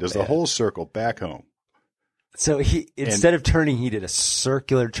on the line. Does the whole circle back home. So instead of turning, he did a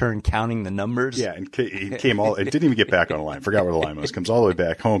circular turn counting the numbers. Yeah, and he came it didn't even get back on the line. Forgot where the line was. Comes all the way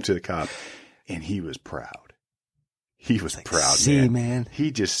back home to the cop. And he was proud. He was like, proud, man.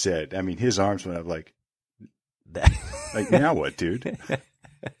 He just said, I mean, his arms went up like, like now what, dude?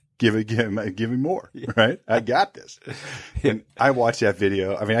 Give me more, right? I got this. And I watched that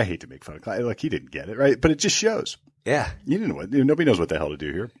video. I mean, I hate to make fun of Clyde. Like, he didn't get it, right? But it just shows. Yeah. Nobody knows what the hell to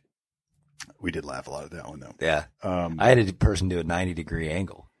do here. We did laugh a lot at that one, though. Yeah. I had a person do a 90-degree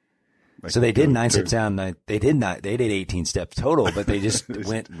angle. Like, so they did 9 steps down. They did 18 steps total, but they just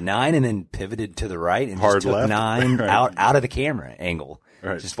went 9 and then pivoted to the right and just took 9 right. out of the camera angle.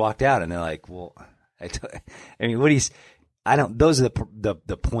 Right. Just walked out, and they're like, "Well, I mean, those are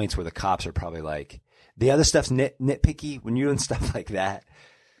the points where the cops are probably like, the other stuff's nitpicky when you're doing stuff like that."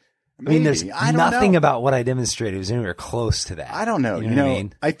 I mean, there's nothing about what I demonstrated was anywhere close to that. I don't know. You know what I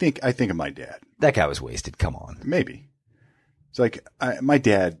mean? I think of my dad. That guy was wasted. Come on. Maybe. It's like, my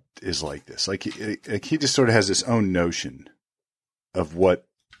dad is like this. Like he just sort of has this own notion of what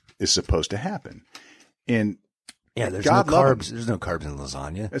is supposed to happen. And yeah, there's no carbs. There's no carbs in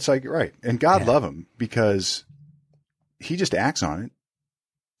lasagna. It's like, right. And God love him because he just acts on it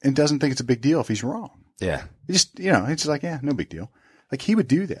and doesn't think it's a big deal if he's wrong. Yeah. He just, it's just like, yeah, no big deal. Like he would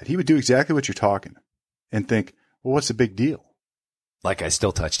do that. He would do exactly what you're talking and think, well, what's the big deal? Like I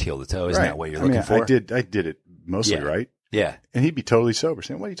still touched heel to toe. Isn't that what you're looking for? I did it mostly right. Yeah. And he'd be totally sober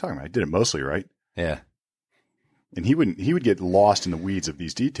saying, what are you talking about? I did it mostly right. Yeah. And he would get lost in the weeds of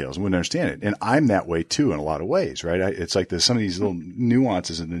these details and wouldn't understand it. And I'm that way too in a lot of ways, right? It's like there's some of these little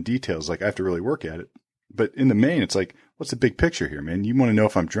nuances and the details, like I have to really work at it. But in the main, it's like, what's the big picture here, man? You want to know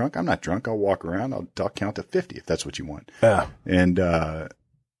if I'm drunk? I'm not drunk. I'll walk around. I'll count to 50 if that's what you want. Yeah. And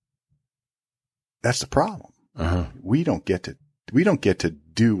that's the problem. Uh-huh. We don't get to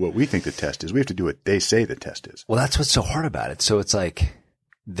do what we think the test is. We have to do what they say the test is. Well, that's what's so hard about it. So it's like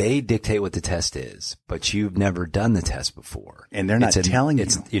they dictate what the test is, but you've never done the test before. And they're not telling you.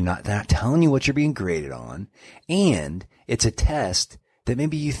 They're not telling you what you're being graded on. And it's a test that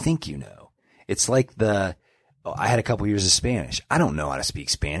maybe you think you know. It's like I had a couple years of Spanish. I don't know how to speak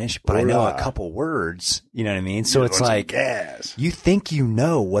Spanish, but I know a couple words. You know what I mean? So it's like, you think you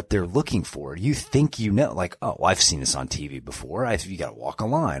know what they're looking for. You think you know, like, oh, well, I've seen this on TV before. You got to walk a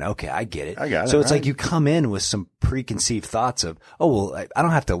line. Okay, I get it. I got it. So it's like you come in with some preconceived thoughts of, oh, well, I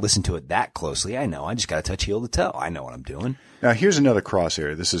don't have to listen to it that closely. I know. I just got to touch heel to toe. I know what I'm doing. Now, here's another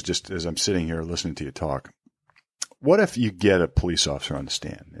crosshair. This is just as I'm sitting here listening to you talk. What if you get a police officer on the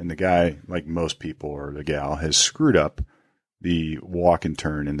stand and the guy, like most people, or the gal, has screwed up the walk and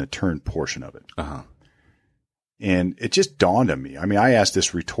turn and the turn portion of it? Uh-huh. And it just dawned on me. I mean, I asked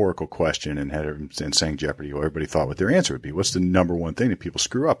this rhetorical question and sang Jeopardy. Well, everybody thought what their answer would be. What's the number one thing that people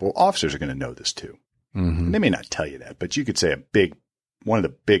screw up? Well, officers are going to know this too. Mm-hmm. And they may not tell you that, but you could say one of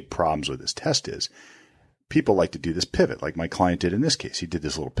the big problems with this test is people like to do this pivot, like my client did in this case. He did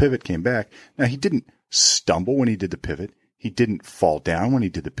this little pivot, came back. Now, he didn't stumble when he did the pivot. He didn't fall down when he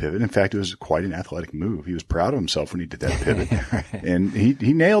did the pivot. In fact, it was quite an athletic move. He was proud of himself when he did that pivot. Right. And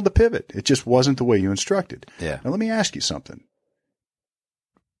he nailed the pivot. It just wasn't the way you instructed. Yeah. Now, let me ask you something.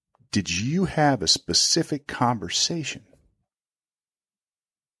 Did you have a specific conversation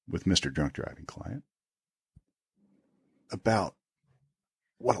with Mr. Drunk Driving client about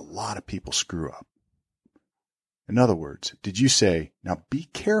what a lot of people screw up? In other words, did you say, now be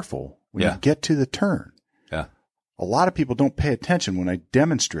careful when you get to the turn? Yeah. A lot of people don't pay attention when I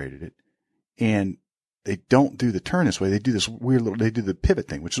demonstrated it, and they don't do the turn this way. They do this weird they do the pivot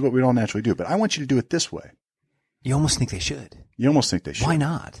thing, which is what we all naturally do. But I want you to do it this way. You almost think they should. You almost think they should. Why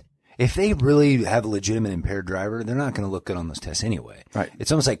not? If they really have a legitimate impaired driver, they're not going to look good on those tests anyway. Right.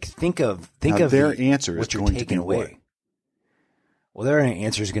 It's almost like think of their answer what is you're going to taking be away. what? Well, their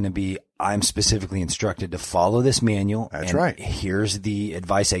answer is going to be, I'm specifically instructed to follow this manual. That's right. Here's the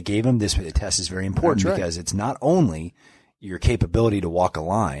advice I gave him. This test is very important because it's not only your capability to walk a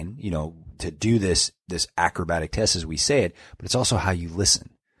line, to do this acrobatic test as we say it, but it's also how you listen.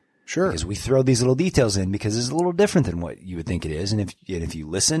 Sure. Because we throw these little details in because it's a little different than what you would think it is. And if you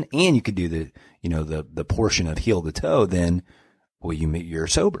listen and you could do the portion of heel to toe, then, well, you're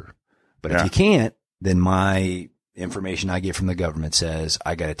sober. But if you can't, then my information I get from the government says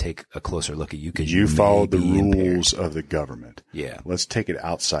I got to take a closer look at you because you followed the impaired. rules of the government. Yeah. Let's take it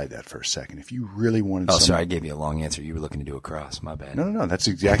outside that for a second. If you really wanted sorry, I gave you a long answer. You were looking to do a cross. My bad. No. That's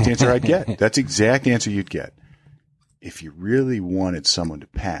the exact answer I'd get. That's the exact answer you'd get. If you really wanted someone to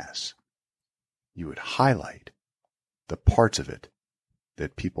pass, you would highlight the parts of it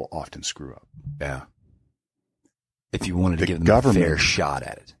that people often screw up. Yeah. If you wanted to give them a fair shot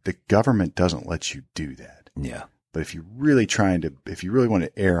at it. The government doesn't let you do that. Yeah. But if you're really if you really want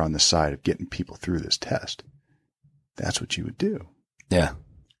to err on the side of getting people through this test, that's what you would do. Yeah.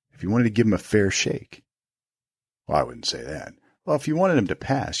 If you wanted to give them a fair shake, well, I wouldn't say that. Well, if you wanted them to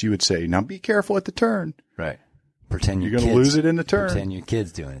pass, you would say, now be careful at the turn. Right. Pretend you're going to lose it in the turn. Pretend your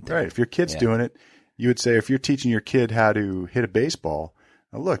kid's doing it. Right. If your kid's doing it, you would say, if you're teaching your kid how to hit a baseball,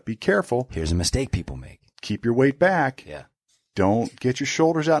 now look, be careful. Here's a mistake people make. Keep your weight back. Yeah. Don't get your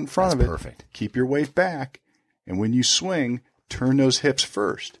shoulders out in front of it. Perfect. Keep your weight back. And when you swing, turn those hips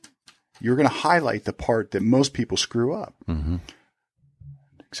first. You're going to highlight the part that most people screw up. Mm-hmm.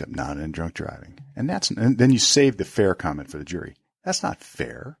 Except not in drunk driving. And then you save the fair comment for the jury. That's not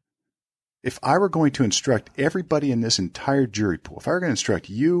fair. If I were going to instruct everybody in this entire jury pool, if I were going to instruct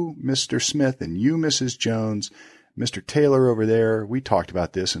you, Mr. Smith, and you, Mrs. Jones, Mr. Taylor over there, we talked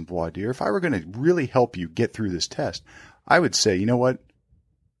about this in voir dire. If I were going to really help you get through this test, I would say, you know what?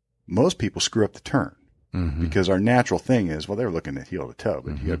 Most people screw up the turn. Mm-hmm. Because our natural thing is, well, they're looking at heel to toe,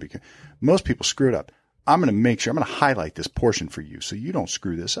 but you got to be. Most people screw it up. I'm going to make sure I'm going to highlight this portion for you so you don't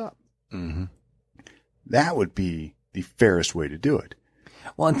screw this up. Mm-hmm. That would be the fairest way to do it.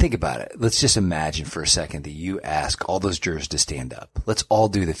 Well, and think about it. Let's just imagine for a second that you ask all those jurors to stand up. Let's all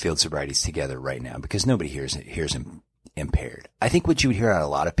do the field sobrieties together right now because nobody hears him impaired. I think what you would hear out of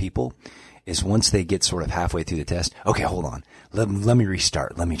a lot of people is once they get sort of halfway through the test, okay, hold on. Let me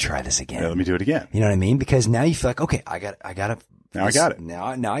restart. Let me try this again. Yeah, let me do it again. You know what I mean? Because now you feel like, okay, I got it. Now I got it.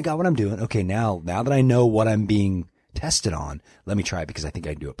 Now I got what I'm doing. Okay, now that I know what I'm being tested on, let me try it because I think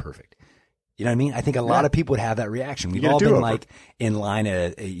I do it perfect. You know what I mean? I think a lot of people would have that reaction. We've all been like in line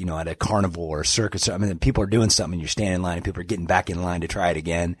at a carnival or a circus. I mean, people are doing something and you're standing in line and people are getting back in line to try it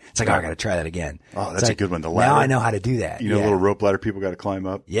again. It's like, oh, I got to try that again. Oh, that's a good one. The ladder. Now I know how to do that. You know, the little rope ladder people got to climb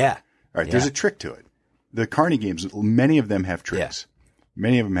up? Yeah. All right. There's a trick to it. The carny games, many of them have tricks. Yeah.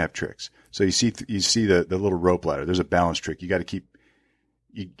 Many of them have tricks. So you see the little rope ladder. There's a balance trick. You got to keep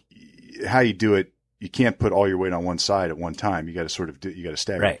how you do it. You can't put all your weight on one side at one time. You got to you got to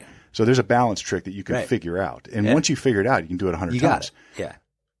stagger. Right. So there's a balance trick that you can figure out. And once you figure it out, you can do it 100 times. Got it. Yeah.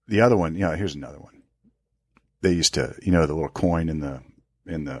 The other one, here's another one. they used to, the little coin in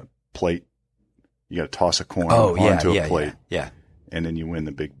the plate. You got to toss a coin onto a plate. Yeah. And then you win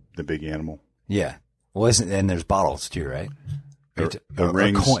the big animal. Yeah. Well, and there's bottles too, right? The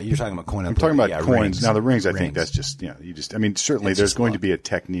rings. You're talking about coin. I'm talking about coins. Rings. Now the rings, I think that's just, certainly there's going to be a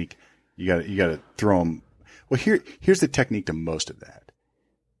technique. You got to throw them. Well, here's the technique to most of that.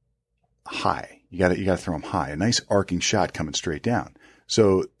 High. You got to throw them high. A nice arcing shot coming straight down.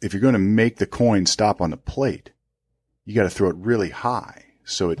 So if you're going to make the coin stop on the plate, you got to throw it really high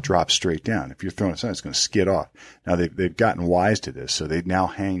so it drops straight down. If you're throwing it something, it's going to skid off. Now they've gotten wise to this, so they now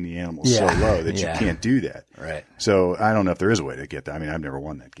hang the animal so low that you can't do that. Right. So I don't know if there is a way to get that. I mean, I've never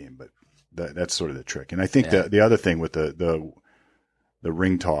won that game, but that's sort of the trick. And I think the other thing with the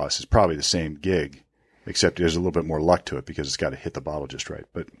ring toss is probably the same gig, except there's a little bit more luck to it because it's got to hit the bottle just right.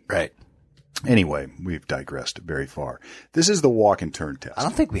 But right. Anyway, we've digressed very far. This is the walk and turn test. I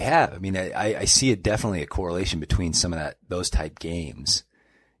don't think we have. I mean, I see definitely a correlation between some of those type games.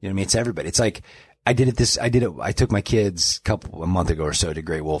 You know what I mean? It's everybody. It's like I took my kids a month ago or so to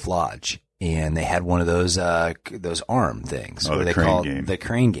Great Wolf Lodge, and they had one of those arm things. Oh, the crane game. The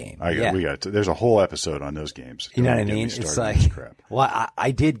crane game. There's a whole episode on those games. You know what I mean? It's like, well,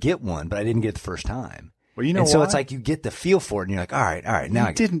 I did get one, but I didn't get it the first time. Well, you know, and so it's like you get the feel for it, and you're like, all right, now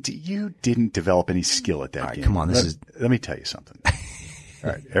you didn't develop any skill at that game. Come on, let me tell you something.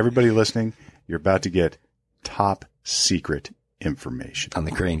 All right, everybody listening, you're about to get top secret information on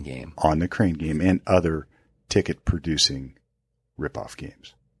the crane game, and other ticket producing ripoff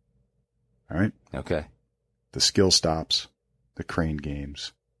games. All right. Okay. The skill stops, the crane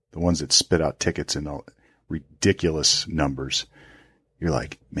games, the ones that spit out tickets in all ridiculous numbers. You're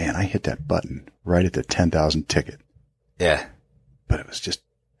like, man, I hit that button right at the 10,000 ticket. Yeah. But it was just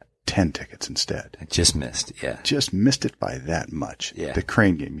 10 tickets instead. I just missed. Yeah. Just missed it by that much. Yeah. The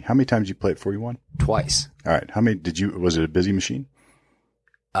crane game. How many times did you play it before you won? Twice. All right. How many was it a busy machine?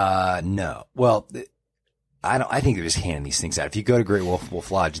 No. Well, I think they're just handing these things out. If you go to Great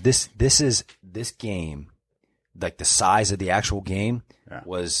Wolf Lodge, this game, like the size of the actual game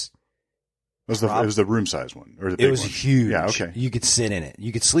was it was the room size one or the big one? It was huge. Yeah, okay. You could sit in it.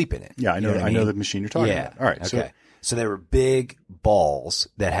 You could sleep in it. Yeah, I know. I know the machine you're talking about. All right. Okay. So they were big balls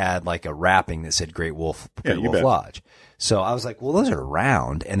that had like a wrapping that said Great Wolf Lodge. So I was like, well, those are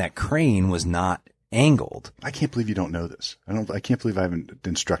round, and that crane was not angled. I can't believe you don't know this. I can't believe I haven't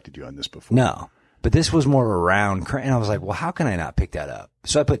instructed you on this before. No. But this was more of a round crane. And I was like, well, how can I not pick that up?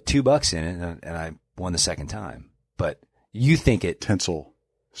 So I put $2 in it and I won the second time. But you think it. Tensile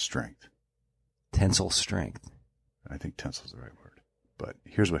strength. Tensile strength. I think tensile is the right word. But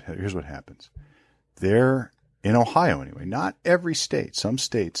here's what happens. There, in Ohio anyway, not every state, some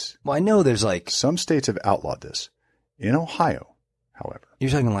states. Well, I know there's like. Some states have outlawed this. In Ohio, however. You're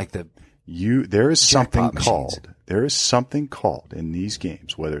talking like there is something called in these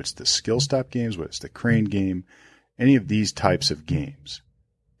games, whether it's the skill stop games, whether it's the crane game, any of these types of games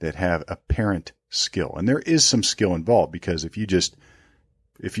that have apparent skill. And there is some skill involved because if you just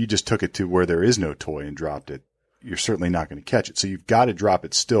took it to where there is no toy and dropped it, you're certainly not going to catch it. So you've got to drop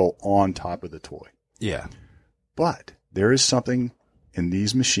it still on top of the toy. Yeah. But there is something in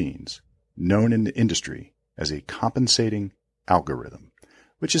these machines known in the industry as a compensating algorithm,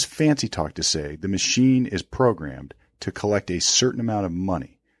 which is fancy talk to say the machine is programmed to collect a certain amount of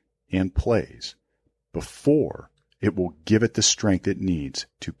money and plays before it will give it the strength it needs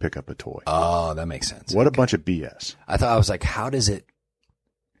to pick up a toy. Oh, that makes sense. What a bunch of BS. I was like, how does it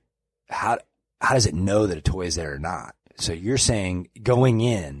know that a toy is there or not? So you're saying going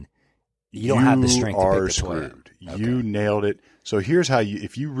in, you don't have the strength to pick the toy up. Okay. You nailed it. So here's how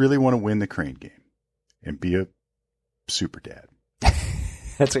if you really want to win the crane game and be a super dad.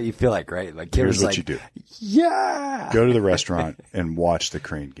 That's what you feel like, right? Like here's what you do. Yeah. Go to the restaurant and watch the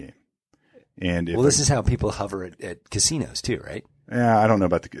crane game. And this is how people hover at casinos too, right? Yeah, I don't know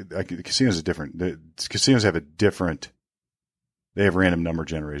about the casinos are different. The casinos have they have random number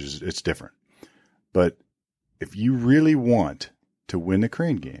generators. It's different. But if you really want to win the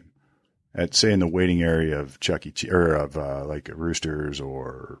crane game, at say in the waiting area of Chuck E. Cheese or of like Roosters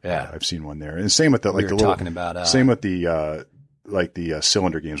or I've seen one there, and same with same with the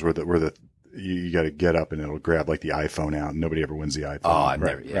cylinder games where you got to get up and it'll grab like the iPhone out, and nobody ever wins the iPhone. Oh, I've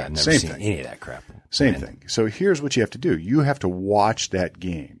never seen any of that crap. Same thing. So here's what you have to do: you have to watch that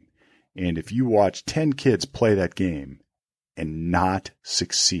game, and if you watch 10 kids play that game and not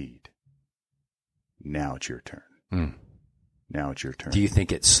succeed, now it's your turn. Mm. Now it's your turn. Do you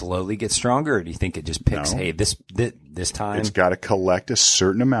think it slowly gets stronger, or do you think it just picks, hey, this time? It's got to collect a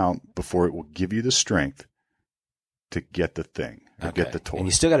certain amount before it will give you the strength to get the thing, or get the toy. And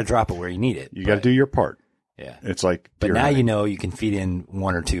you still got to drop it where you need it. You got to do your part. Yeah. It's like, but now you know you can feed in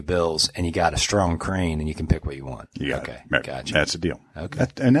 1 or 2 bills, and you got a strong crane, and you can pick what you want. You got okay, it. Gotcha. That's the deal. Okay,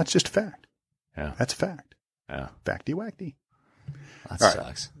 and that's just a fact. Yeah, that's a fact. Yeah, facty wacky. That sucks.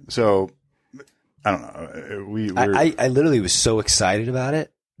 Right. So I don't know. I literally was so excited about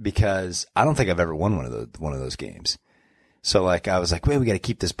it because I don't think I've ever won one of those games. So like I was like, wait, we got to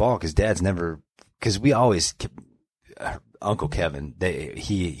keep this ball because Dad's never, because we always, Uncle Kevin,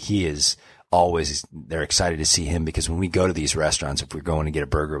 he is always, they're excited to see him because when we go to these restaurants, if we're going to get a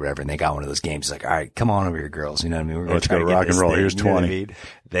burger or whatever, and they got one of those games, it's like, all right, come on over here, girls. You know what I mean? We're going to try to rock and roll. Here's 20. You know what I mean?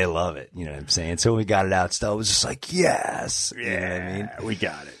 They love it. You know what I'm saying? So when we got it out, still, it was just like, yes. Yeah, you know what I mean? We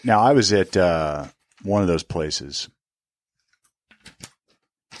got it. Now I was at one of those places,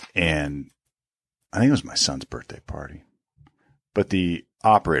 and I think it was my son's birthday party. But the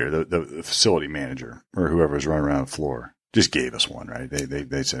operator, the facility manager, or whoever was running around the floor, just gave us one, right?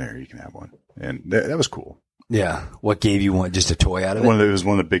 They said, here, you can have one. And that was cool. Yeah. What gave you one? Just a toy out of it? It was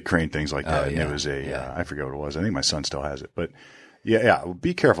one of the big crane things like that. Oh, yeah. And it was I forget what it was. I think my son still has it. But yeah,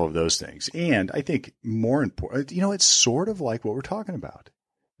 be careful of those things. And I think more important, it's sort of like what we're talking about.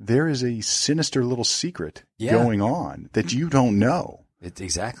 There is a sinister little secret going on that you don't know. It's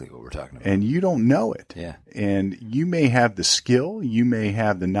exactly what we're talking about. And you don't know it. Yeah. And you may have the skill, you may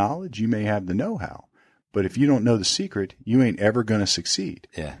have the knowledge, you may have the know-how. But if you don't know the secret, you ain't ever going to succeed.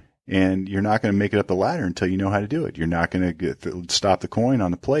 Yeah. And you're not going to make it up the ladder until you know how to do it. You're not going to stop the coin on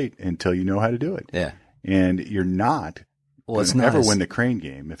the plate until you know how to do it. Yeah. And you're not going to ever win the crane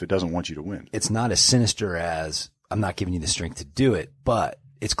game if it doesn't want you to win. It's not as sinister as I'm not giving you the strength to do it, but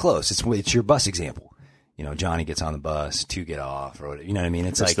it's close. It's your bus example. Johnny gets on the bus, 2 get off, or whatever. You know what I mean?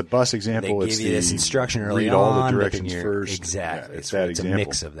 It's like the bus example. They give you this instruction early read on. All the directions first. Exactly. Yeah, it's a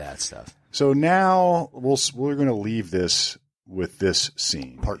mix of that stuff. So now we're going to leave this with this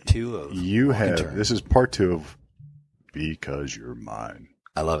scene. Part 2 of this is part 2 of Because You're Mine.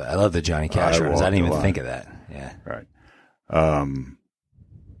 I love it. I love the Johnny Cash runs. I didn't even think of that. Yeah. Right. I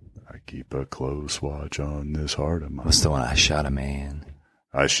keep a close watch on this heart of mine. What's the one? I shot a man.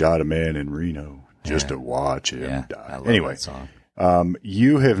 I shot a man in Reno just to watch him die. I love anyway, that song.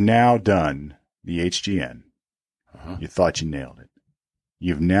 You have now done the HGN. Uh-huh. You thought you nailed it.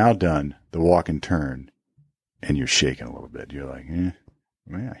 You've now done the walk and turn, and you're shaking a little bit. You're like, man,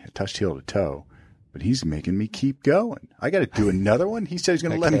 I touched heel to toe, but he's making me keep going. I got to do another one. He said he's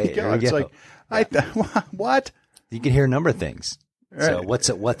going to let me go. It's like, what? You can hear a number of things. Right.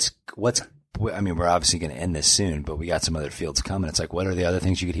 So what's? I mean, we're obviously going to end this soon, but we got some other fields coming. It's like, what are the other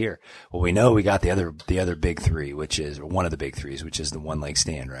things you could hear? Well, we know we got the other big 3, which is one of the big 3s, which is the one leg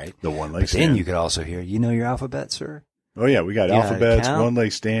stand, right? The one leg stand. Then you could also hear, your alphabet, sir. Oh yeah, we got alphabets, one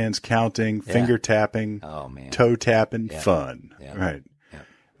leg stands, counting, finger tapping, toe tapping, fun. Yeah. Right.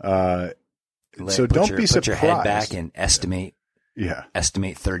 Yeah. So don't be surprised. Put your head back and estimate. Yeah.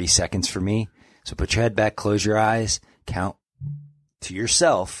 Estimate 30 seconds for me. So put your head back, close your eyes, count to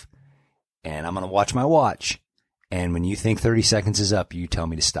yourself. And I'm going to watch my watch. And when you think 30 seconds is up, you tell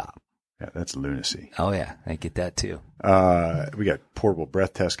me to stop. Yeah, that's lunacy. Oh, yeah. I get that, too. We got portable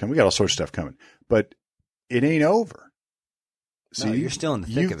breath tests coming. We got all sorts of stuff coming. But it ain't over. See, no, you're still in the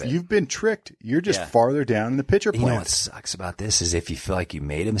thick of it. You've been tricked. You're just farther down in the pitcher plant. You know what sucks about this is if you feel like you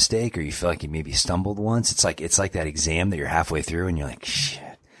made a mistake or you feel like you maybe stumbled once, it's like that exam that you're halfway through and you're like,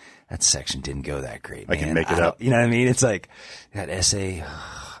 shit, that section didn't go that great, man. I can make it up. You know what I mean? It's like that essay...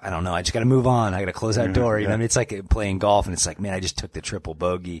 I don't know. I just got to move on. I got to close that door. You know what I mean? It's like playing golf and it's like, man, I just took the triple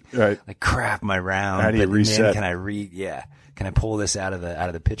bogey. Right. Like crap, my round. How do you reset? Man, can I pull this out of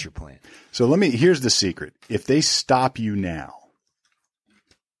the pitcher plant? So here's the secret. If they stop you now,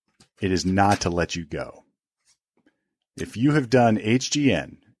 it is not to let you go. If you have done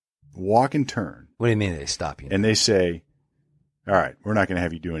HGN, walk and turn. What do you mean they stop you? And they say, all right, we're not going to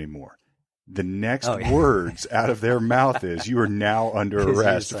have you do any more. The next words out of their mouth is, you are now under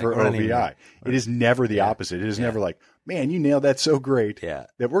arrest for OVI. It is never the opposite. It is never like, man, you nailed that so great that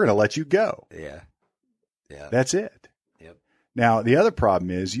we're going to let you go. Yeah. Yeah. That's it. Yep. Now, the other problem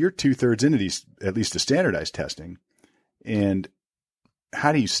is you're 2/3 into these, at least the standardized testing. And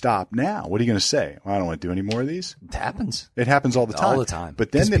how do you stop now? What are you going to say? Well, I don't want to do any more of these. It happens. It happens all the time. All the time.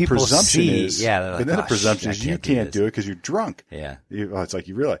 But then the presumption is, like, the presumption is you can't do it because you're drunk. Yeah. It's like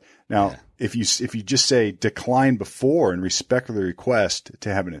you realize. Now, if you just say decline before and respectfully request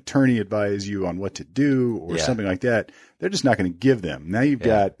to have an attorney advise you on what to do or something like that, they're just not going to give them. Now you've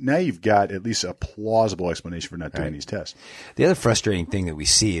got at least a plausible explanation for not doing these tests. The other frustrating thing that we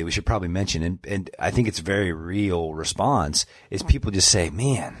see, we should probably mention, and I think it's a very real response, is people just say,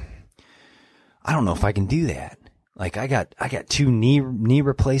 man, I don't know if I can do that. Like I got 2 knee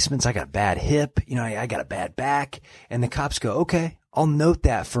replacements. I got a bad hip. I got a bad back. And the cops go, okay, I'll note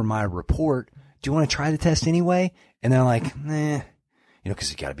that for my report. Do you want to try the test anyway? And they're like,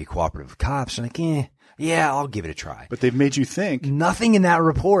 cause you got to be cooperative with cops. I'm like, yeah, I'll give it a try. But they've made you think. Nothing in that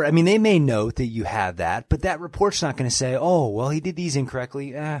report. I mean, they may note that you have that, but that report's not going to say, oh, well, he did these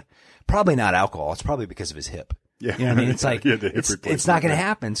incorrectly. Probably not alcohol. It's probably because of his hip. Yeah. You know what I mean? It's like, it's not going to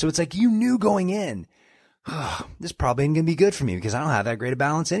happen. So it's like, you knew going in, this probably ain't going to be good for me because I don't have that great a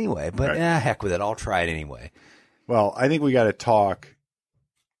balance anyway, but heck with it. I'll try it anyway. Well, I think we got to talk.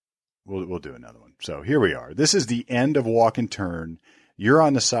 We'll do another one. So here we are. This is the end of Walk and Turn. You're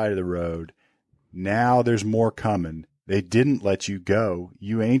on the side of the road. Now there's more coming. They didn't let you go.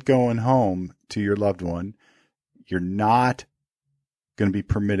 You ain't going home to your loved one. You're not going to be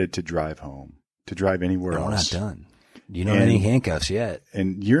permitted to drive home, to drive anywhere else. We're not done. You don't have any handcuffs yet.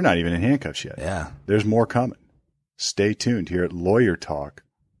 And you're not even in handcuffs yet. Yeah. There's more coming. Stay tuned here at Lawyer Talk,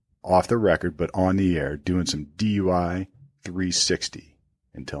 off the record, but on the air, doing some DUI 360.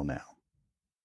 Until now.